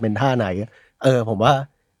ซ์ออกมาเป็นท่าไหนผมว่า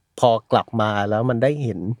พอกลับมาแล้วมันได้เ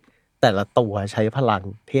ห็นแต่ละตัวใช้พลัง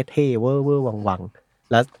เท่ๆเว่อร์ๆวัง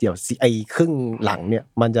ๆแล้วเดี๋ยวไอ้ครึ่งหลังเนี่ย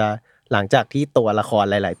มันจะหลังจากที่ตัวละคร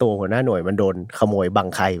หลายๆตัวหัวหน้าหน่วยมันโดนขโมยบัง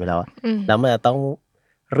ไคไปแล้วแล้วมันจะต้อง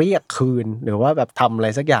เรียกคืนหรือว่าแบบทำอะไร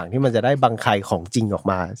สักอย่างที่มันจะได้บังไคของจริงออก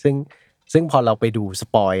มาซึ่งพอเราไปดูส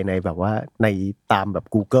ปอยในแบบว่าในตามแบบ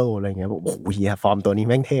Google อะไรเงี้ยโอ้โหเฮียฟอร์มตัวนี้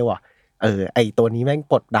แม่งเท่ว่ะไอตัวนี้แม่ง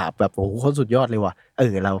ปลดดาบแบบโอ้โหโคตรสุดยอดเลยว่ะ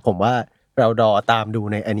ผมว่าเรารอตามดู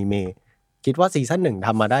ในอนิเมะคิดว่าซีซั่น1ท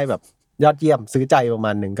ำมาได้แบบยอดเยี่ยมซื้อใจประม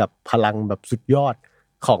าณนึงกับพลังแบบสุดยอด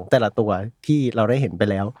ของแต่ละตัวที่เราได้เห็นไป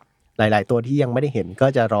แล้วหลายๆตัวที่ยังไม่ได้เห็นก็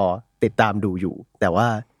จะรอติดตามดูอยู่แต่ว่า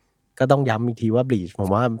ก็ต้องย้ำอีกทีว่า Bleach ผม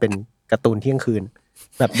ว่ามันเป็นการ์ตูนเที่ยงคืน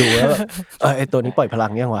แบบดูแล้วไอตัวนี้ปล่อยพลั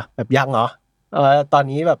งยังวะแบบยังเหรอตอน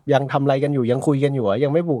นี้แบบยังทำอะไรกันอยู่ยังคุยกันอยู่ยั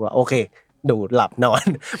งไม่บุกโอเคดูหลับนอน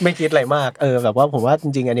ไม่คิดอะไรมากแบบว่าผมว่าจ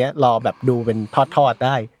ริงๆอันเนี้ยรอแบบดูเป็นทอดๆไ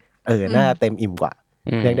ด้น่าเต็มอิ่มกว่า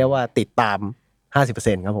เรียกได้ว่าติดตาม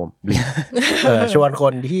 50% ครับผมชวนค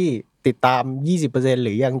นที่ติดตาม 20% ห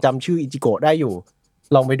รือยังจำชื่ออิจิโกะได้อยู่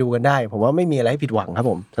ลองไปดูกันได้ผมว่าไม่มีอะไรให้ผิดหวังครับ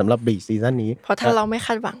ผมสำหรับBleachซีซั่นนี้เพราะถ้าเราไม่ค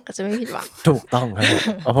าดหวังก็จะไม่ผิดหวังถูกต้องค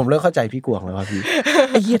รับผมเริ่มเข้าใจพี่กวงแล้วครับพี่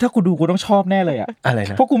ไอ้เหี้ยถ้ากูดูกูต้องชอบแน่เลยอะอะไร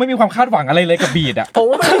นะเพราะกูไม่มีความคาดหวังอะไรเลยกับBleachอะผม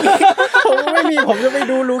ไม่มีผมจะไป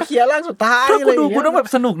ดูลูเคียร่างสุดท้ายถ้ากูดูกูต้องแบบ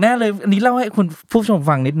สนุกแน่เลยอันนี้เล่าให้คุณผู้ชม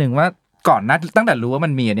ฟังนิดนึงว่าก่อนหน้าตั้งแต่รู้ว่ามั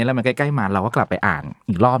นมีอันนี้แล้วมันใกล้ๆมาเราก็กลับไปอ่าน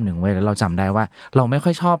อีกรอบนึงเว้ยแล้วเราจำได้ว่าเราไม่ค่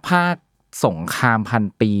อยชอบภาคสงครามพัน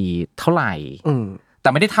ปีเท่าไหร่แต่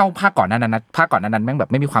ไม่ได้เท่าภาคก่อนนั้นนะภาคก่อนนั้นแม่งแบบ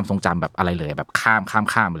ไม่มีความทรงจำแบบอะไรเลยแบบข้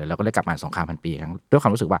ามเลยแล้วก็เลยกลับมาสงครามพันปีด้วยควา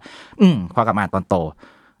มรู้สึกว่าพอกลับมาตอนโต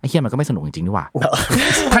ไอ้เหี้ยมันก็ไม่สนุกจริงๆนี่หว่า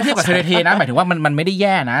ถ้าเทียบกับเทเทนะหมายถึงว่ามันไม่ได้แ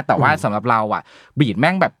ย่นะแต่ว่าสำหรับเราอ่ะBleachแ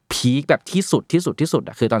ม่งแบบพีคแบบที่สุด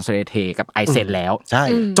อ่ะคือตอนเทกับไอเซนแล้วใช่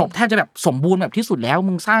จบแทบจะแบบสมบูรณ์แบบที่สุดแล้ว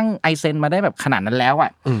มึงสร้างไอเซนมาได้แบบขนาดนั้นแล้วอ่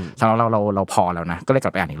ะสำหรับเราพอแล้วนะก็เลยกลั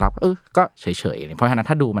บไปอ่านอีกรอบก็เฉยๆเพราะฉะนั้น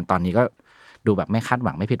ถ้าดูมันตอนนี้ก็ดูแบบไม่คาดห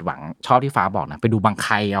วังไม่ผิดหวังชอบที่ฟ้าบอกนะไปดูบางไค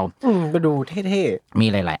เอาไปดูเท่ๆมี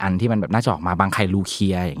หลายๆอันที่มันแบบน่าจะออกมาบางไคลูเคี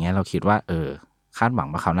ยอย่างเงี้ยเราคิดว่าคาดหวัง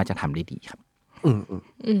ว่าเขาน่าจะทำได้ดีครับ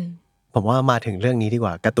ผมว่ามาถึงเรื่องนี้ดีก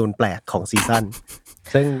ว่าการ์ตูนแปลกของซีซั่น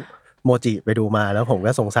ซึ่งโมจิไปดูมาแล้วผม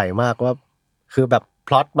ก็สงสัยมากว่าคือแบบพ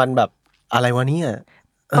ล็อตมันแบบอะไรวะเนี่ย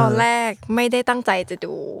ตอนแรกไม่ได้ตั้งใจจะ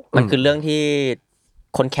ดูมันคือเรื่องที่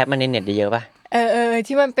คนแคปมาในเน็ตเยอะป่ะ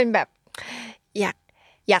ที่มันเป็นแบบอ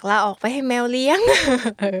ยากลาออกไปให้แมวเลี้ยง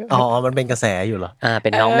มันเป็นกระแสอยู่เหรอเป็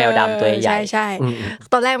นน้องแมวดำตัวใหญ่ใช่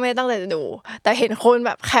ตอนแรกไม่ได้ตั้งใจจะดูแต่เห็นคนแ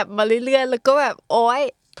บบแคปมาเรื่อยๆแล้วก็แบบโอ๊ย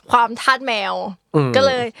ความทาสแมวก็เ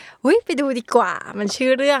ลยไปดูดีกว่ามันชื่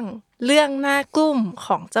อเรื่องหน้ากลุ้มข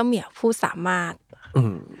องเจ้าเหมียวผู้สามารถ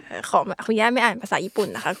ของคุณย่าไม่อ่านภาษาญี่ปุ่น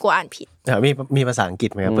นะคะกลัวอ่านผิดมีภาษาอังกฤษ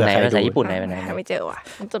ไหมครับเผื่อใครดูภาษาญี่ปุ่นไหนไม่เจอว่ะ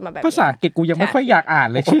มันจดมาแบบภาษาอังกฤษกูยังไม่ค่อยอยากอ่าน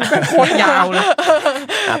เลยชื่อเป็นโคตรยาวเลย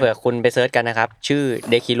เผื่อคุณไปเสิร์ชกันนะครับชื่อ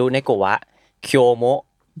เดคิรุเนโกะเคียวโมะ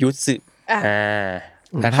ยุสึ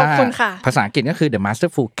ขอบคุณค่ะภาษาอังกฤษก็คือ The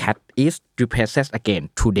Masterful Cat is Replaces Again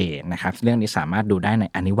Today นะครับเรื่องนี้สามารถดูได้ใน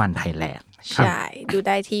Anyone Thailand ใช่ดูไ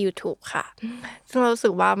ด้ที่ YouTube ค่ะซึ่งเรารู้สึ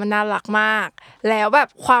กว่ามันน่ารักมากแล้วแบบ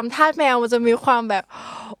ความทาสแมวมันจะมีความแบบ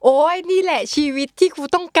โอ๊ยนี่แหละชีวิตที่กู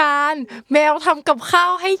ต้องการแมวทำกับข้า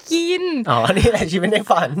วให้กินนี่แหละชีวิตใน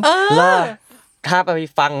ฝันถ้าไป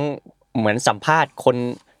ฟังเหมือนสัมภาษณ์คน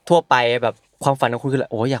ทั่วไปแบบความฝันของคุณคือ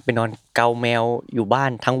อยากไปนอนเกาแมวอยู่บ้า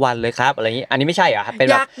นทั้งวันเลยครับอะไรอย่างนี้อันนี้ไม่ใช่เหรอครับเป็นแบ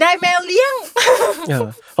บอยากได้แมวเลี้ยง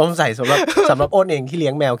ผมใส่สำหรับอ้นเองที่เลี้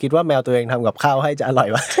ยงแมวคิดว่าแมวตัวเองทำกับข้าวให้จะอร่อย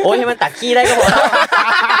วะให้มันตักขี้ได้ก็พ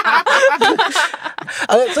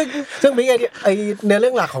อซึ่งบิ๊กไอเนื้อเรื่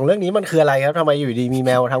องหลักของเรื่องนี้มันคืออะไรครับทำไมอยู่ดีมีแ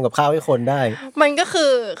มวทำกับข้าวให้คนได้มันก็คื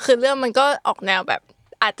อเรื่องมันก็ออกแนวแบบ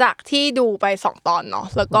จากที่ดูไป2ตอนเนาะ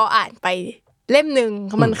แล้วก็อ่านไปเล่มนึง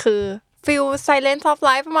มันคือฟีล Silence of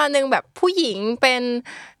Life ประมาณนึงแบบผู้หญิงเป็น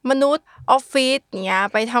มนุษย์ออฟฟิศเงี้ย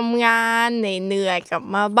ไปทำงานเหนื่อยกลับ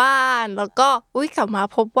มาบ้านแล้วก็กลับมา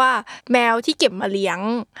พบว่าแมวที่เก็บมาเลี้ยง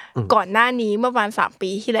ก่อนหน้านี้เมื่อประมาณ3 ปี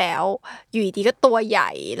ที่แล้วอยู่ดีก็ตัวใหญ่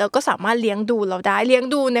แล้วก็สามารถเลี้ยงดูเราได้เลี้ยง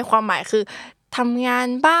ดูในความหมายคือทำงาน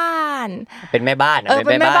บ้านเป็นแม่บ้านเ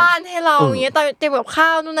ป็นแม่บ้านให้เราอย่างเงี้ยเตรียมกับข้า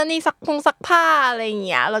วนู่นนั่นนี่ซักผ้าอะไรอย่างเ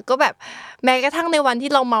งี้ยแล้วก็แบบแม้กระทั่งในวันที่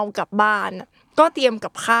เราเมากลับบ้านก็เตรียมกั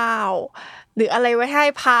บข้าวหรืออะไรไว้ให้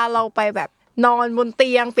พาเราไปแบบนอนบนเ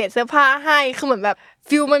ตียงเปลี่ยนเสื้อผ้าให้คือเหมือนแบบ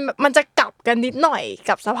ฟิลมันจะกลับกันนิดหน่อย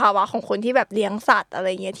กับสภาวะของคนที่แบบเลี้ยงสัตว์อะไร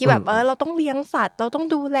เงี้ยที่แบบเราต้องเลี้ยงสัตว์เราต้อง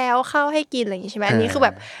ดูแลข้าวให้กินอะไรอย่างงี้ใช่ไหมอันนี้คือแบ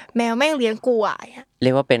บแมวแม่งเลี้ยงกูอ่ะเรี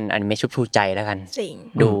ยกว่าเป็นอนิเมะชุบชูใจแล้วกัน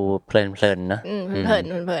ดูเพลินๆเนอะเพ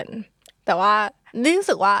ลินแต่ว่ารู้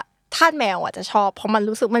สึกว่าทาสแมวอ่ะจะชอบเพราะมัน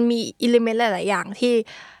รู้สึกมันมีอิเลเมนต์หลายๆอย่างที่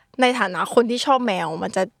ในฐานะคนที่ชอบแมว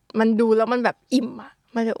มันดูแล้วมันแบบอิ่มอ่ะ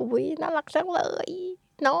มันจะอุ้ยน่ารักจังเลย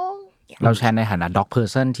น้องเราแชร์ในฐานะ dog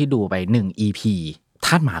person ที่ดูไป1 EP ท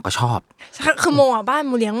าสหมาก็ชอบคือโมอ่ะบ้านโ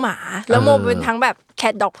มเลี้ยงหมาแล้วโมเป็นทั้งแบบ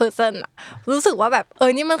cat dog person อ่ะรู้สึกว่าแบบ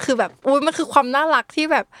นี่มันคือแบบอุ้ยมันคือความน่ารักที่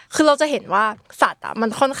แบบคือเราจะเห็นว่าสัตว์อ่ะมัน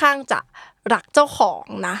ค่อนข้างจะรักเจ้าของ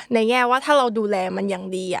นะในแง่ว่าถ้าเราดูแลมันอย่าง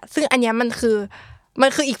ดีอ่ะซึ่งอันเนี้ยมัน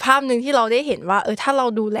คืออีกภาพนึงที่เราได้เห็นว่าถ้าเรา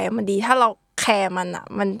ดูแลมันดีถ้าเราแคร์มันอ่ะ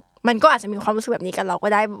มันก็อาจจะมีความรู้สึกแบบนี้กับเราก็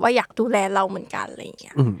ได้ว่าอยากดูแลเราเหมือนกันอะไรอย่างเ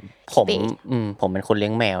งี้ยผมเป็นคนเลี้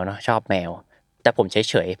ยงแมวเนาะชอบแมวแต่ผมเฉ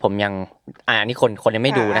ยๆผมยังอันนี้คนยังไ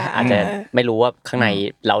ม่ดูนะอาจจะไม่รู้ว่าข้างใน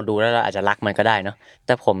เราดูแล้วเราอาจจะรักมันก็ได้เนาะแ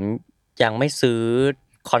ต่ผมยังไม่ซื้อ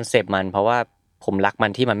คอนเซปต์มันเพราะว่าผมรักมั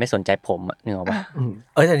นที่มันไม่สนใจผมนึกออกป่ะ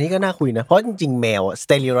แต่นี้ก็น่าคุยนะเพราะจริงๆแมวสเ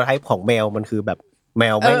ตอริโอไทป์ของแมวมันคือแบบแม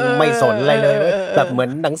วไม่สนอะไรเลยแบบเหมือน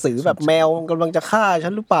หนังสือแบบแมวกำลังจะฆ่าฉั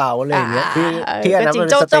นหรือเปล่าอะไรอย่างเงี้ยที่อันนั้นมัน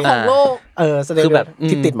เจ้าของโลกคือแบบ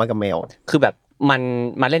ที่ติดมากับแมวคือแบบมัน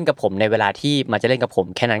มาเล่นกับผมในเวลาที่มันจะเล่นกับผม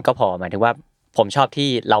แค่นั้นก็พอหมายถึงว่าผมชอบที่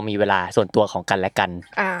เรามีเวลาส่วนตัวของกันและกัน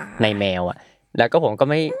ในแมวอ่ะแล้วก็ผมก็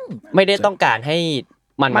ไม่ได้ต้องการให้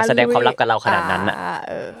มันมาแสดงความรักกับเราขนาดนั้นอ่ะ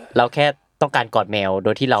เราแค่ต้องการกอดแมวโด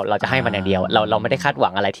ยที่เราจะให้มันอย่างเดียวเราไม่ได้คาดหวั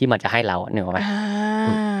งอะไรที่มันจะให้เรานึกออกมั้ย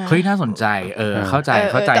เฮ้ยน่าสนใจเข้าใจ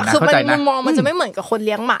นะเข้าใจนะมุมมองมันจะไม่เหมือนกับคนเ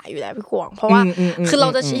ลี้ยงหมาอยู่แล้วพี่กวางเพราะว่าคือเรา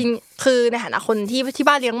จะชินคือในฐานะคนที่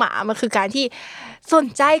บ้านเลี้ยงหมามันคือการที่สน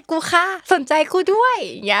ใจกูค่ะสนใจกูด้วย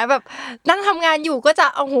อย่างเงี้ยแบบนั่งทำงานอยู่ก็จะ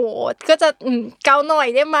โอ้โหก็จะเกาหน่อย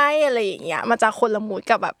ได้ไหมอะไรอย่างเงี้ยมันจะคนละมูด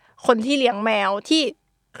กับแบบคนที่เลี้ยงแมวที่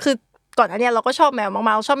คือก่อนหน้านี้เราก็ชอบแมวม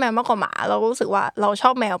ากๆชอบแมวมากกว่าหมาเรารู้สึกว่าเราชอ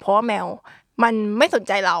บแมวเพราะว่าแมวมันไม่สน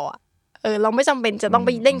ใจเราอ่ะเราไม่จำเป็นจะต้องไป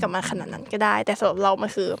เล่นกับมันขนาดนั้นก็ได้แต่สำหรับเรามั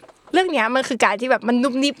นคือเรื่องนี้มันคือการที่แบบมันนุ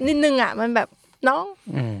บนิบนิดนึงอ่ะมันแบบน้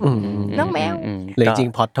องแมวเลยจริง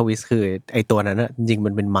พล็อตทวิสต์คือไอตัวนั้นน่ะจริงมั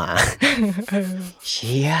นเป็นหมาเ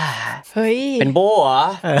ชี่ยเฮ้ยเป็นโบเหรอ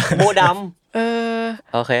โบด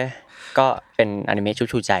ำโอเคก็เป็นอนิเมะ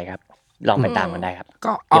ชูใจครับลองไปตามกันได้ครับ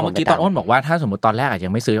ก็เอาเมื่อกี้ตอนอ้นบอกว่าถ้าสมมติตอนแรกอาจจะ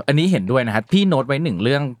ยังไม่ซื้ออันนี้เห็นด้วยนะครับพี่โน้ตไว้1เ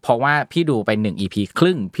รื่องเพราะว่าพี่ดูไป1 EP ค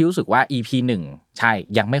รึ่งพี่รู้สึกว่า EP 1ใช่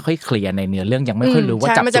ยังไม่ค่อยเคลียร์ในเนื้อเรื่องยังไม่ค่อยรู้ว่า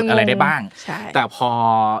จับจุดอะไรได้บ้างแต่พอ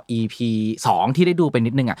EP 2ที่ได้ดูไป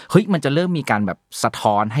นิดนึงอ่ะเฮ้ยมันจะเริ่มมีการแบบสะ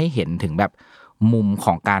ท้อนให้เห็นถึงแบบมุมข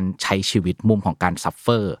องการใช้ชีวิตมุมของการซัฟเฟ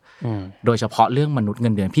อร์โดยเฉพาะเรื่องมนุษย์เงิ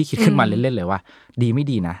นเดือนพี่คิดขึ้นมาเล่นๆเลยว่าดีไม่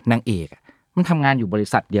ดีนะนางเอกมันทำงานอยู่บริ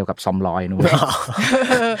ษัทเดียวกับซอมลอยนู่น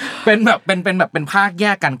เป็นแบบเป็นภาคแย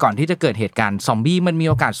กกันก่อนที่จะเกิดเหตุการณ์ซอมบี้มันมี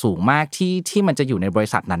โอกาสสูงมากที่มันจะอยู่ในบริ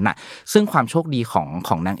ษัทนั้นน่ะซึ่งความโชคดีข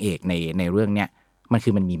องนางเอกในเรื่องเนี้ยมันคื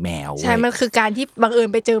อมันมีแมวใช่มันคือการที่บังเอิญ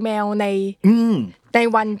ไปเจอแมวใน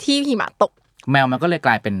วันที่หิมะตกแมวมันก็เลยก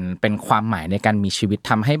ลายเป็นความหมายในการมีชีวิต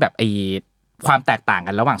ทำให้แบบไอความแตกต่าง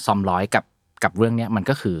กันระหว่างซอมลอยกับเรื่องเนี้ยมัน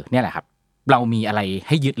ก็คือเนี่ยแหละครับเรามีอะไรใ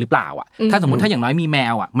ห้ยึดหรือเปล่าอ่ะถ้าสมมุติถ้าอย่างน้อยมีแม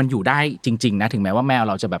วอ่ะมันอยู่ได้จริงๆนะถึงแม้ว่าแมว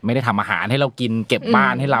เราจะแบบไม่ได้ทำอาหารให้เรากินเก็บบ้า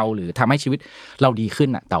นให้เราหรือทำให้ชีวิตเราดีขึ้น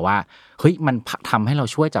อ่ะแต่ว่าเฮ้ยมันทำให้เรา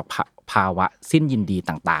ช่วยจากภาวะสิ้นยินดี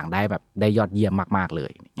ต่างๆได้แบบได้ยอดเยี่ยมมากๆเล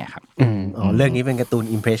ยเนี่ยครับเรื่องนี้เป็นการ์ตูน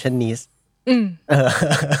impressionist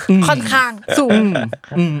ค่อนข้างสูง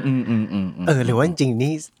หรือว่าจริง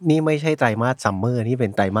ๆนี่ไม่ใช่ไตรมาสซัมเมอร์นี่เป็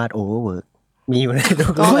นไตรมาสโอเวอร์เวิร์กมีอยู่ในทุ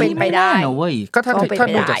กก็เป็นไปได้นะเว้ยก็ถ้า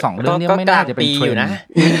ดูจาก2เรื่องนี้ไม่น่าจะเป็นเทรนด์นะ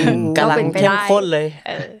กำลังเข้มข้นเลย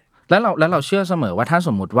แล้วเราเชื่อเสมอว่าถ้าส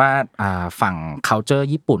มมุติว่าฝั่ง culture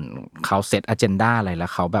ญี่ปุ่นเขาเซต agenda อะไรแล้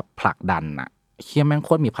วเขาแบบผลักดันอ่ะเหี้ยแม่งโค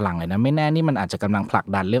ตรมีพลังเลยนะไม่แน่นี่มันอาจจะกำลังผลัก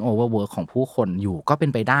ดันเรื่อง overwork ของผู้คนอยู่ก็เป็น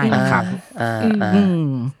ไปได้นะครับ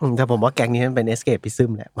แต่ผมว่าแก๊งนี้มันเป็น escapism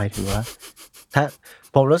แหละหมายถึงว่าถ้า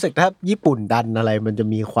ผมรู้สึกถ้าญี่ปุ่นดันอะไรมันจะ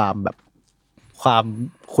มีความแบบความ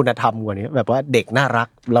คุณธรรมกว่านี้แบบว่าเด็กน่ารัก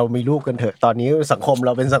เรามีลูกกันเถอะตอนนี้สังคมเร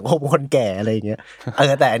าเป็นสังคมคนแก่อะไรอย่างเงี้ย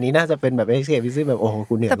แต่อันนี้น่าจะเป็นแบบ escapism แบบโอ้โห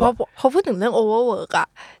กูเหนื่อยแต่พอพูดถึงเรื่อง overwork อ่ะ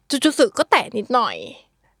จูสึก็แตะนิดหน่อย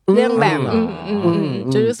เรื่องแบบ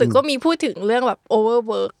จูสึก็มีพูดถึงเรื่องแบบ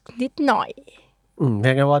overwork นิดหน่อยเรี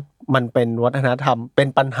ยกได้ว่ามันเป็นวัฒนธรรมเป็น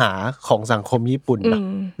ปัญหาของสังคมญี่ปุ่นนะ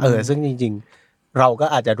ซึ่งจริงๆเราก็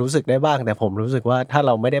อาจจะรู้สึกได้บ้างแต่ผมรู้สึกว่าถ้าเ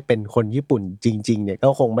ราไม่ได้เป็นคนญี่ปุ่นจริงๆเนี่ยก็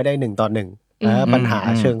คงไม่ได้1 ต่อ 1ปัญหา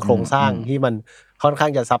เชิงโครงสร้างที่มันค่อนข้า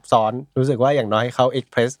งจะซับซ้อนรู้สึกว่าอย่างน้อยเขาเอ็ก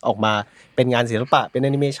เพรสออกมาเป็นงานศิลปะเป็นแอ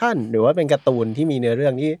นิเมชันหรือว่าเป็นการ์ตูนที่มีเนื้อเรื่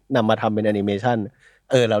องที่นำมาทำเป็นแอนิเมชัน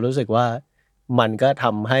เรารู้สึกว่ามันก็ท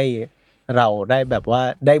ำให้ เราได้แบบว่า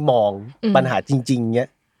ได้มองปัญหาจริงๆเนี้ย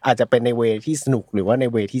อาจจะเป็นในเวที่สนุกหรือว่าใน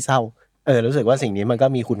เวที่เศร้ารู้สึกว่าสิ่งนี้มันก็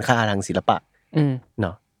มีคุณค่าทางศิลปะเน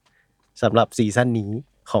าะสำหรับซีซั่นนี้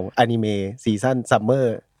ของอนิเมะซีซั่น Summer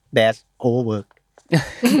Dash Overwork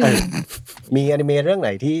มีอนิเมะเรื่องไหน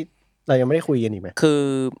ที่เรายังไม่ได้คุยกันอีกไหมคือ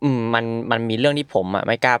มันมีเรื่องที่ผมไ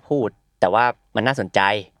ม่กล้าพูดแต่ว่ามันน่าสนใจ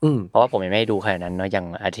เพราะว่าผมยังไม่ได้ดูขนาดนั้นเนาะอย่าง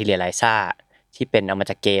อาร์ทิเลียไลซ่าที่เป็นเอามา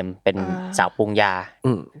จากเกมเป็นสาวปรุงยา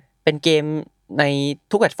เป็นเกมใน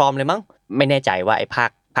ทุกแพลตฟอร์มเลยมั้งไม่แน่ใจว่าไอ้ภ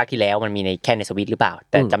าคที่แล้วมันมีในแค่ในสวิตหรือเปล่า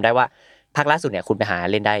แต่จำได้ว่าภาคล่าสุดเนี่ยคุณไปหา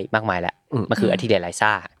เล่นได้มากมายแล้วมันคืออาร์ทิเลียไลซ่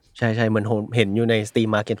าใช่ๆเหมือนเห็นอยู่ใน Steam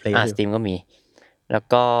Marketplace Steam ก็มีแล้ว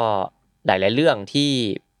ก็หลายๆเรื่องที่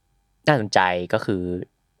น่าสนใจก็คือ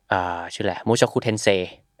ชื่ออะไรมูชาคุเทนเซ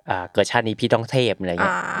เกิดชาตินี้พี่ต้องเทพอะไรเ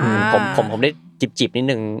งี้ยผมได้จิบนิด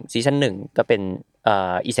นึงซีซั่น1ก็เป็น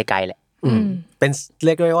อิเซไกแหละเป็นเ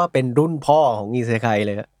รียกได้ว่าเป็นรุ่นพ่อของอิเซไกเ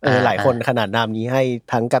ลยหลายคนขนาดนามนี้ให้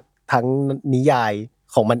ทั้งนิยาย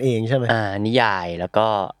ของมันเองใช่มั้ยนิยายแล้วก็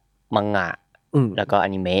มังงะแล้วก็อ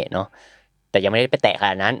นิเมะเนาะแต่ยังไม่ได้ไปแตะข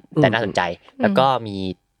นาดนั้นแต่น่าสนใจแล้วก็มี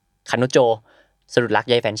คันโนโจสรุปรัก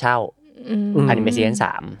ยายแฟนเช่าอนิเมะซีซั่น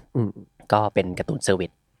3ก็เป็นการ์ตูนเซอร์วิ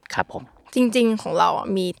สครับผมจริงๆของเราอ่ะ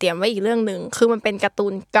มีเตรียมไว้อีกเรื่องนึงคือมันเป็นการ์ตู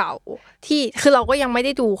นเก่าที่คือเราก็ยังไม่ไ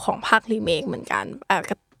ด้ดูของภาครีเมคเหมือนกัน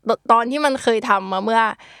ตอนที่มันเคยทำมาเมื่อ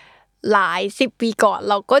หลาย10 ปีก่อน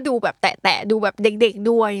เราก็ดูแบบแตะดูแบบเด็กๆ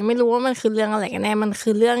ด้วยไม่รู้ว่ามันคือเรื่องอะไรกันแน่มันคื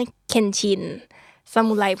อเรื่องเคนชินซา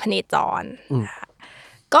มูไรพเนจร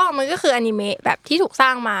ก็มันก็คืออนิเมะแบบที่ถูกสร้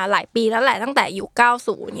างมาหลายปีแล้วแหละตั้งแต่ยุค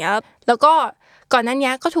90เนี้ยแล้วก็ก่อนหน้า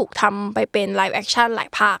นี้ก็ถูกทำไปเป็นไลฟ์แอคชั่นหลาย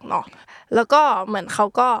ภาคเนาะแล้วก็เหมือนเขา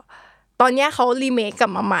ก็ตอนนี้เขารีเมคกลั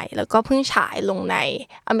บมาใหม่แล้วก็เพิ่งฉายลงใน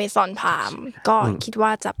Amazon Prime ก็คิดว่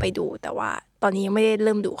าจะไปดูแต่ว่าตอนนี้ยังไม่ได้เ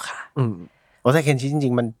ริ่มดูค่ะโอ้แต่เคนชินจ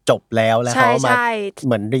ริงๆมันจบแล้วแล้วเขามาเ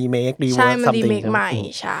หมือนรีเมครีเวิร์คซัมติงรีเมคใหม่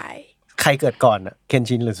ใช่ใครเกิดก่อนอ่ะเคน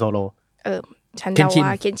ชินหรือโซโลฉันเดาว่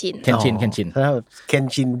าเคนชินถ้าเคน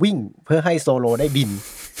ชินวิ่งเพื่อให้โซโลได้บิน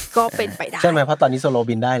ก็เป็นไปได้ใช่ไหมเพราะตอนนี้โซโล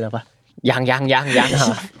บินได้แล้วปะยัง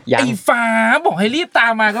ไอ้ฟ้าบอกให้รีบตา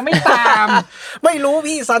มมาก็ไม่ตามไม่รู้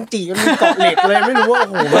พี่ซันจิมันมีเกาะเหล็กเลยไม่รู้ว่า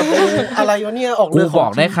โอ้โหแบบอะไรวะเนี่ยออกเรือบอ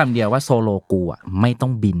กได้คำเดียวว่าโซโลกูอ่ะไม่ต้อ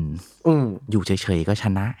งบินอยู่เฉยๆก็ช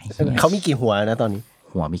นะเขามีกี่หัวนะตอนนี้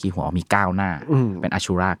หัวมีกี่หัวมี9หน้าเป็นอา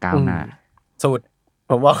ชูรา9หน้าสุด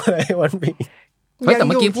ผมบอกเลยวันปีแต่เ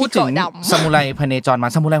มื่อกี้พูดถึงซามูไรพเนจรมา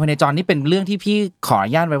ซามูไรพเนจรนี่เป็นเรื่องที่พี่ขออ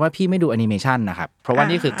นุญาตไว้ว่าพี่ไม่ดูแอนิเมชันนะครับเพราะว่า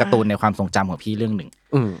นี่คือการ์ตูนในความทรงจำของพี่เรื่องหนึ่ง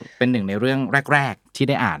เป็นหนึ่งในเรื่องแรกๆที่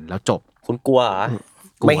ได้อ่านแล้วจบคุณกลัว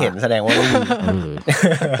ไม่เห็นแสดงว่าไม่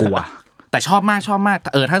กลัวแต่ชอบมาก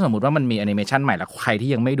ถ้าสมมุติว่ามันมีแอนิเมชันใหม่แล้วใครที่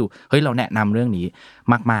ยังไม่ดูเฮ้ยเราแนะนำเรื่องนี้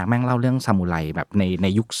มากๆแม่งเล่าเรื่องซามูไรแบบใน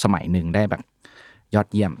ยุคสมัยนึงได้แบบยอด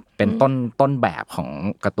เยี่ยมเป็นต้นแบบของ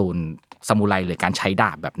การ์ตูนซามูไรเลยการใช้ด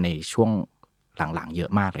าบแบบในช่วงหลังๆเยอ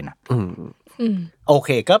ะมากเลยนะโอเค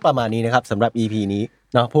ก็ประมาณนี้นะครับสำหรับ EP นี้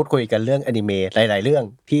เนาะพูดคุยกันเรื่องอนิเมะหลายๆเรื่อง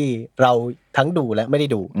ที่เราทั้งดูและไม่ได้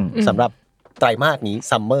ดูสำหรับไตรมาสนี้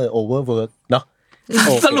Summer Overwork เนาะ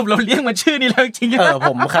สรุปเราเรียกมันชื่อนี้แล้วจริงๆผ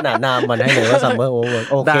มขนานนามมันให้เลยว่า Summer Overwork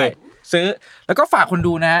โอเคซื้อแล้วก็ฝากคน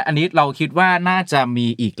ดูนะอันนี้เราคิดว่าน่าจะมี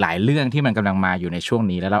อีกหลายเรื่องที่มันกำลังมาอยู่ในช่วง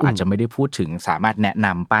นี้แล้วเราอาจจะไม่ได้พูดถึงสามารถแนะน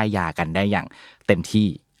ำป้ายยากันได้อย่างเต็มที่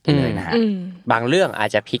เลยนะฮะบางเรื่องอาจ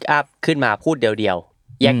จะพิกอัพขึ้นมาพูดเดียว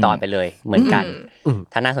ๆแยกตอนไปเลยเหมือนกัน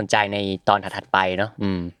ถ้าน่าสนใจในตอนถัดๆไปเนาะ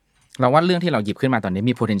เราว่าเรื่องที่เราหยิบขึ้นมาตอนนี้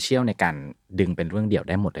มี potential ในการดึงเป็นเรื่องเดี่ยว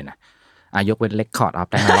ได้หมดเลยนะยกเว้น Record of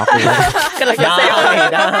Ragnarok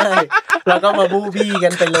ได้แล้วก็มาบู้บี้กั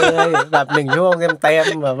นไปเลยแบบ1ชั่วโมงเต็ม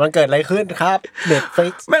ๆแบบมันเกิดอะไรขึ้นครับ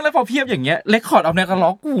Netflix แม่งแล้วพอเทียบอย่างเงี้ย Record of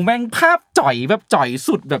Ragnarok กูแม่งภาพจ่อยแบบจ่อย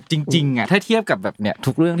สุดแบบจริงๆอ่ะถ้าเทียบกับแบบเนี่ย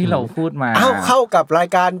ทุกเรื่องที่เราพูดมาเข้ากับราย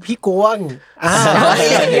การพี่กวง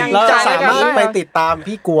เราสามารถไปติดตาม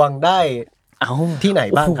พี่กวงได้ที่ไหน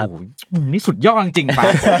บ้างครับนี่สุดยอดจริงๆป่ะ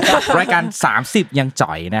รายการ30ยัง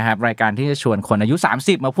จ่อยนะครับรายการที่จะชวนคนอายุ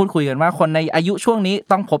30มาพูดคุยกันว่าคนในอายุช่วงนี้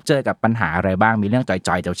ต้องพบเจอกับปัญหาอะไรบ้างมีเรื่องจ่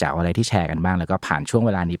อยๆแจ๋วๆอะไรที่แชร์กันบ้างแล้วก็ผ่านช่วงเ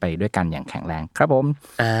วลานี้ไปด้วยกันอย่างแข็งแรงครับผม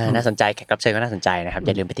น่าสนใจแขกรับเชิญก็น่าสนใจนะครับอ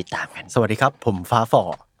ย่าลืมไปติดตามกันสวัสดีครับผมฟ้าฝ่อ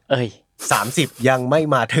30ยังไม่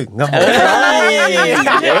มาถึงครับ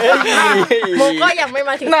โมก็ยังไม่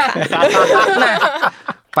มาถึง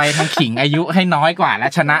ไปทางขิงอายุให้น้อยกว่าและ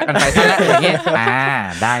ชนะกันไปซะแล้วอย่างเงี้ย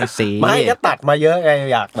ได้สิไม่ก็ตัดมาเยอะไง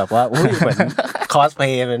อยากแบบว่าเหมือนคอสเพล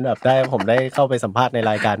ย์เป็นแบบได้ผมได้เข้าไปสัมภาษณ์ใน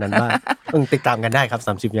รายการนั้นบ้างติดตามกันได้ครับ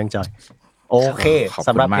30ยังจอยโอเคส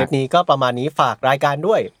ำหรับเทปนี้ก็ประมาณนี้ฝากรายการ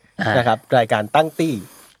ด้วยนะครับรายการตั้งตี้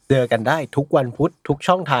เจอกันได้ทุกวันพุธทุก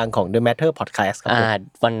ช่องทางของ The Matter Podcast ครับ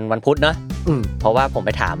วันพุธเนาะเพราะว่าผมไ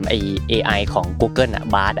ปถามไอ้ AI ของ Google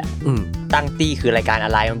บาร์ดตั้งตี้คือรายการอ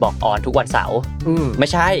ะไรมันบอกออนทุกวันเสาร์ไม่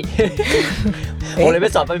ใช่ ผมเลยไป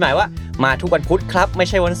สอบไปหมายว่ามาทุกวันพุธครับไม่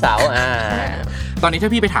ใช่วันเสาร์ตอนนี้ถ้า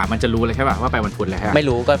พี่ไปถามมันจะรู้เลยใช่ป่ะว่าไปวันพุธเลยฮะไม่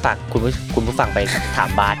รู้ก็ฝากคุณผู้ฟังไปถาม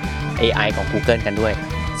บาร์ด AI ของ Google กันด้วย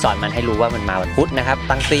สอนมันให้รู้ว่ามันมาวันพุธนะครับ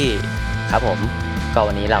ตั้งตี้ครับผมก็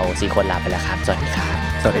วันนี้เรา4คนลาไปแล้วครับสวัสดีครับ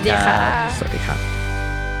สวัสดีครับสวัสดีครับ